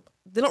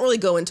they don't really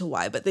go into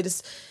why, but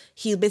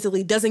he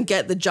basically doesn't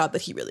get the job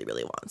that he really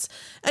really wants.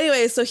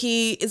 Anyway, so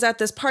he is at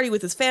this party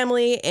with his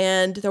family,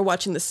 and they're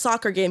watching this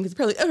soccer game because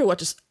apparently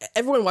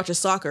everyone watches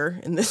soccer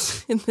in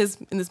this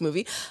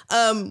movie.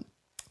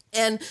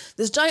 And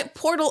this giant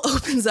portal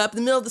opens up in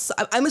the middle of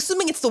the... I'm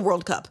assuming it's the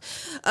World Cup.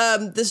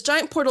 This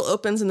giant portal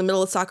opens in the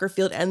middle of the soccer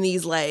field, and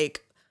these,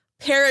 like,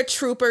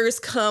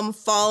 paratroopers come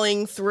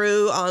falling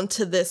through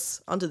onto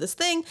this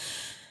thing.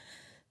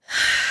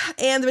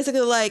 And they're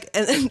basically like...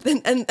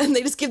 And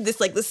they just give this,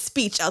 like, this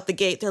speech out the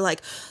gate. They're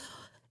like,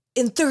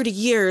 in 30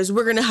 years,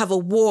 we're going to have a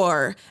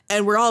war,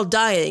 and we're all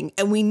dying,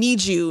 and we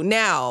need you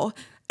now.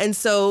 And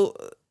so...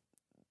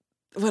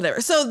 Whatever.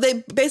 So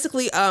they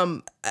basically...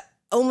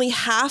 only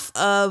half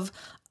of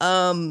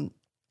the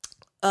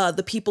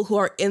people who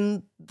are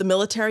in the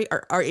military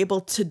are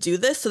able to do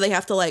this. So they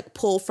have to like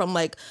pull from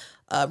like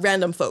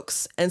random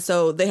folks. And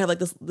so they have like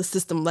the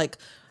system, like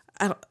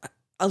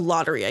a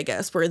lottery, I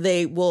guess, where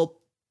they will,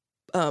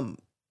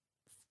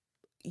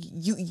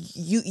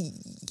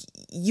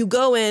 you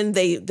go in,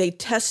 they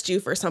test you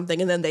for something,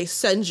 and then they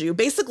send you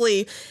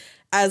basically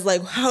as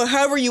like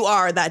however you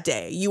are that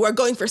day. You are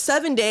going for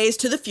 7 days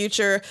to the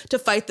future to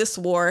fight this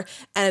war,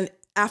 and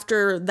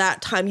after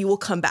that time, you will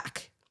come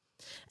back.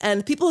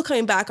 And people who are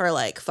coming back are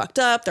like fucked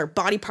up. Their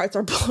body parts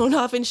are blown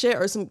off and shit,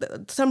 or some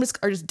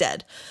are just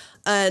dead.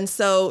 And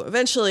so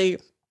eventually,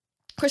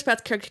 Chris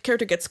Pratt's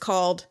character gets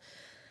called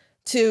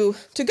to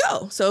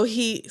go. So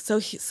he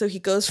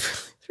goes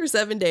for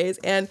 7 days,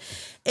 and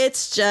it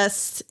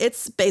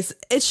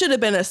should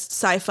have been a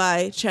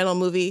Sci-Fi Channel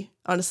movie.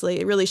 Honestly,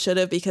 it really should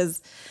have, because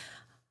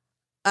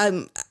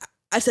I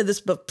said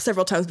this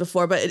several times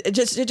before, but it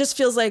just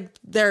feels like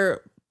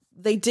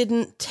they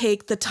didn't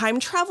take the time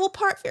travel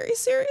part very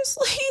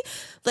seriously.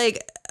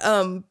 Like,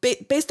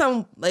 based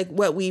on like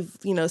what we've,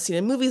 seen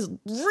in movies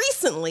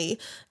recently,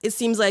 it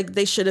seems like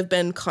they should have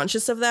been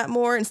conscious of that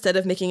more, instead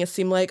of making it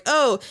seem like,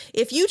 oh,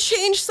 if you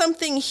change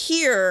something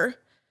here,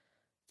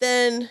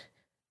 then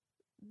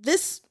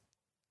this...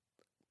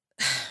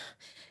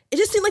 It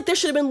just seemed like there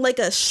should have been like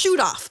a shoot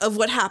off of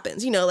what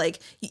happens. Like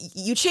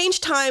you change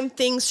time,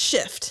 things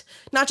shift,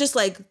 not just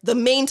like the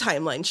main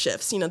timeline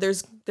shifts.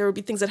 There would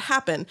be things that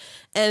happen,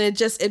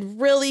 and it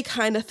really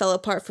kind of fell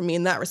apart for me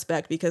in that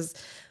respect, because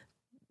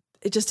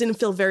it just didn't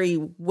feel very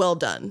well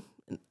done.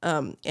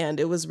 And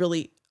it was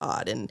really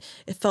odd, and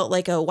it felt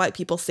like a white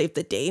people saved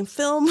the day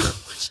film,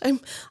 which I'm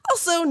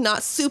also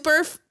not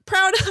super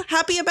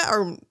happy about,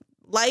 or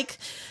like,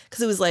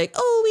 because it was like,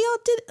 oh, we all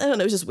did. I don't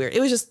know. It was just weird. It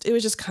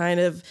was just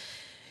kind of.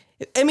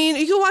 I mean,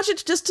 you can watch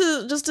it just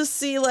to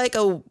see like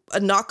a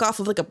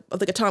knockoff of like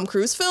a Tom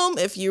Cruise film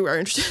if you are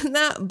interested in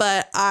that.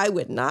 But I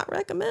would not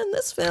recommend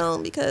this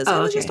film because it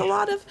was just a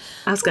lot of.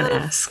 I was gonna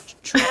ask.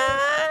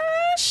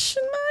 Trash,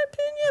 in my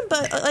opinion.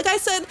 But like I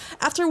said,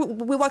 after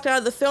we walked out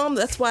of the film,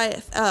 that's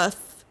why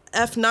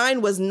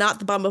F9 was not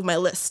the bottom of my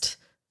list.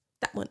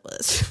 That one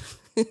was.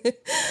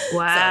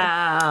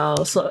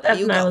 Wow. So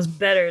F9 was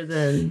better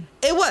than.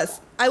 It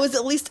was. I was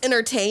at least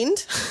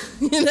entertained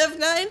in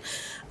F9.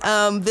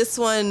 This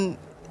one,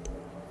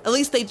 at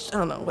least I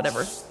don't know,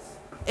 whatever.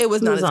 It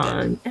was not as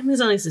good.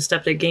 Amazon needs to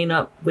step their game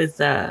up with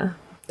their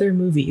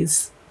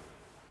movies,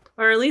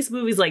 or at least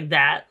movies like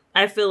that.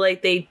 I feel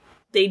like they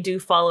do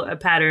follow a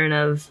pattern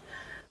of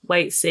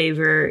white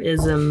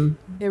saviorism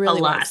a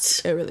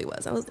lot. It really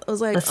was. I was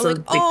like, That's a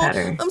big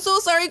pattern. I'm so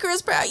sorry,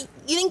 Chris Pratt.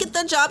 You didn't get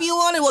the job you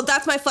wanted. Well,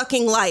 that's my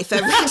fucking life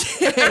every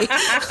day.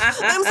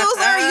 I'm so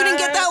sorry you didn't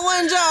get that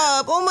one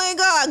job. Oh my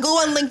God. Go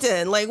on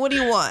LinkedIn. Like, what do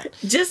you want?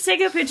 Just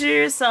take a picture of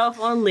yourself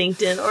on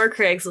LinkedIn or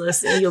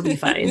Craigslist and you'll be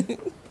fine.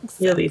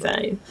 Exactly. You'll be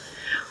fine.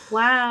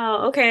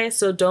 Wow. Okay,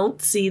 so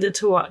don't see the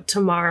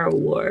Tomorrow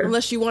War.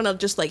 Unless you want to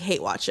just like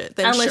hate watch it.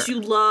 Then Unless sure.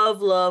 you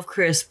love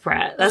Chris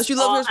Pratt. Unless you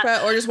love Chris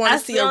Pratt or just want to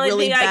see a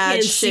really bad,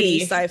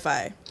 shitty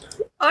sci-fi.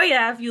 Oh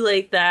yeah, if you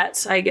like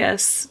that, I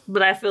guess.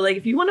 But I feel like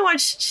if you want to watch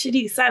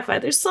shitty sci-fi,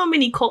 there's so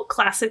many cult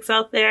classics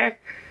out there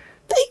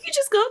that you can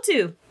just go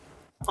to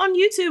on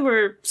YouTube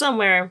or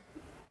somewhere,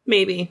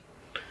 maybe.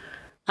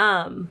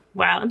 Wow,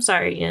 I'm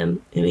sorry,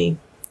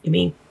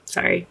 Emmy,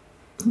 sorry.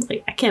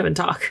 Like, I can't even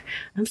talk.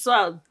 I'm so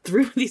out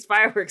through these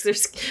fireworks. They're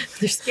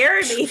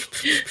scaring me.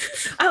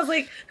 I was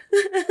like,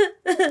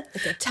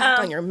 it's a tap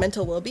on your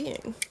mental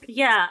well-being.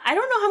 Yeah, I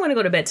don't know how I'm gonna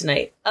go to bed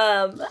tonight.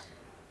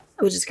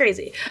 Which is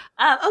crazy.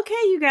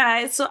 Okay, you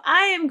guys. So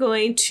I am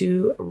going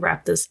to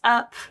wrap this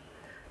up.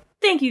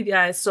 Thank you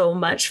guys so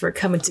much for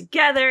coming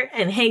together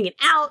and hanging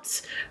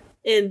out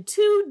in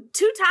two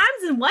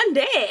times in one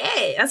day.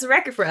 Hey, that's a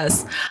record for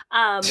us.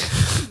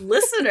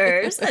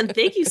 Listeners, and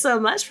thank you so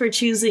much for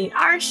choosing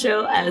our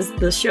show as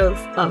the show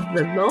of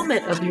the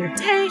moment of your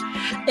day.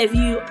 If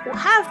you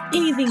have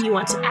anything you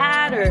want to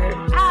add or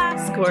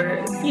ask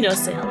or,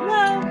 say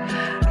hello,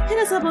 hit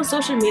us up on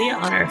social media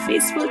on our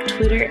Facebook,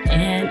 Twitter,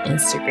 and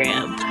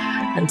Instagram.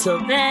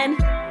 Until then,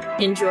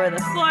 enjoy the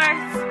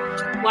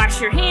 4th, wash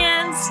your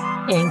hands,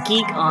 and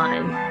geek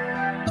on.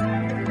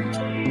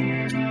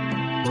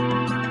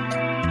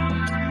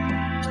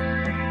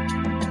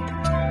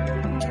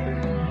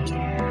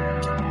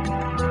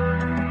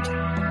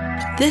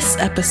 This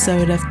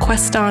episode of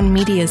Queston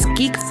Media's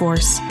Geek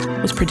Force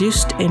was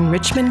produced in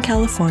Richmond,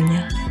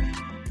 California.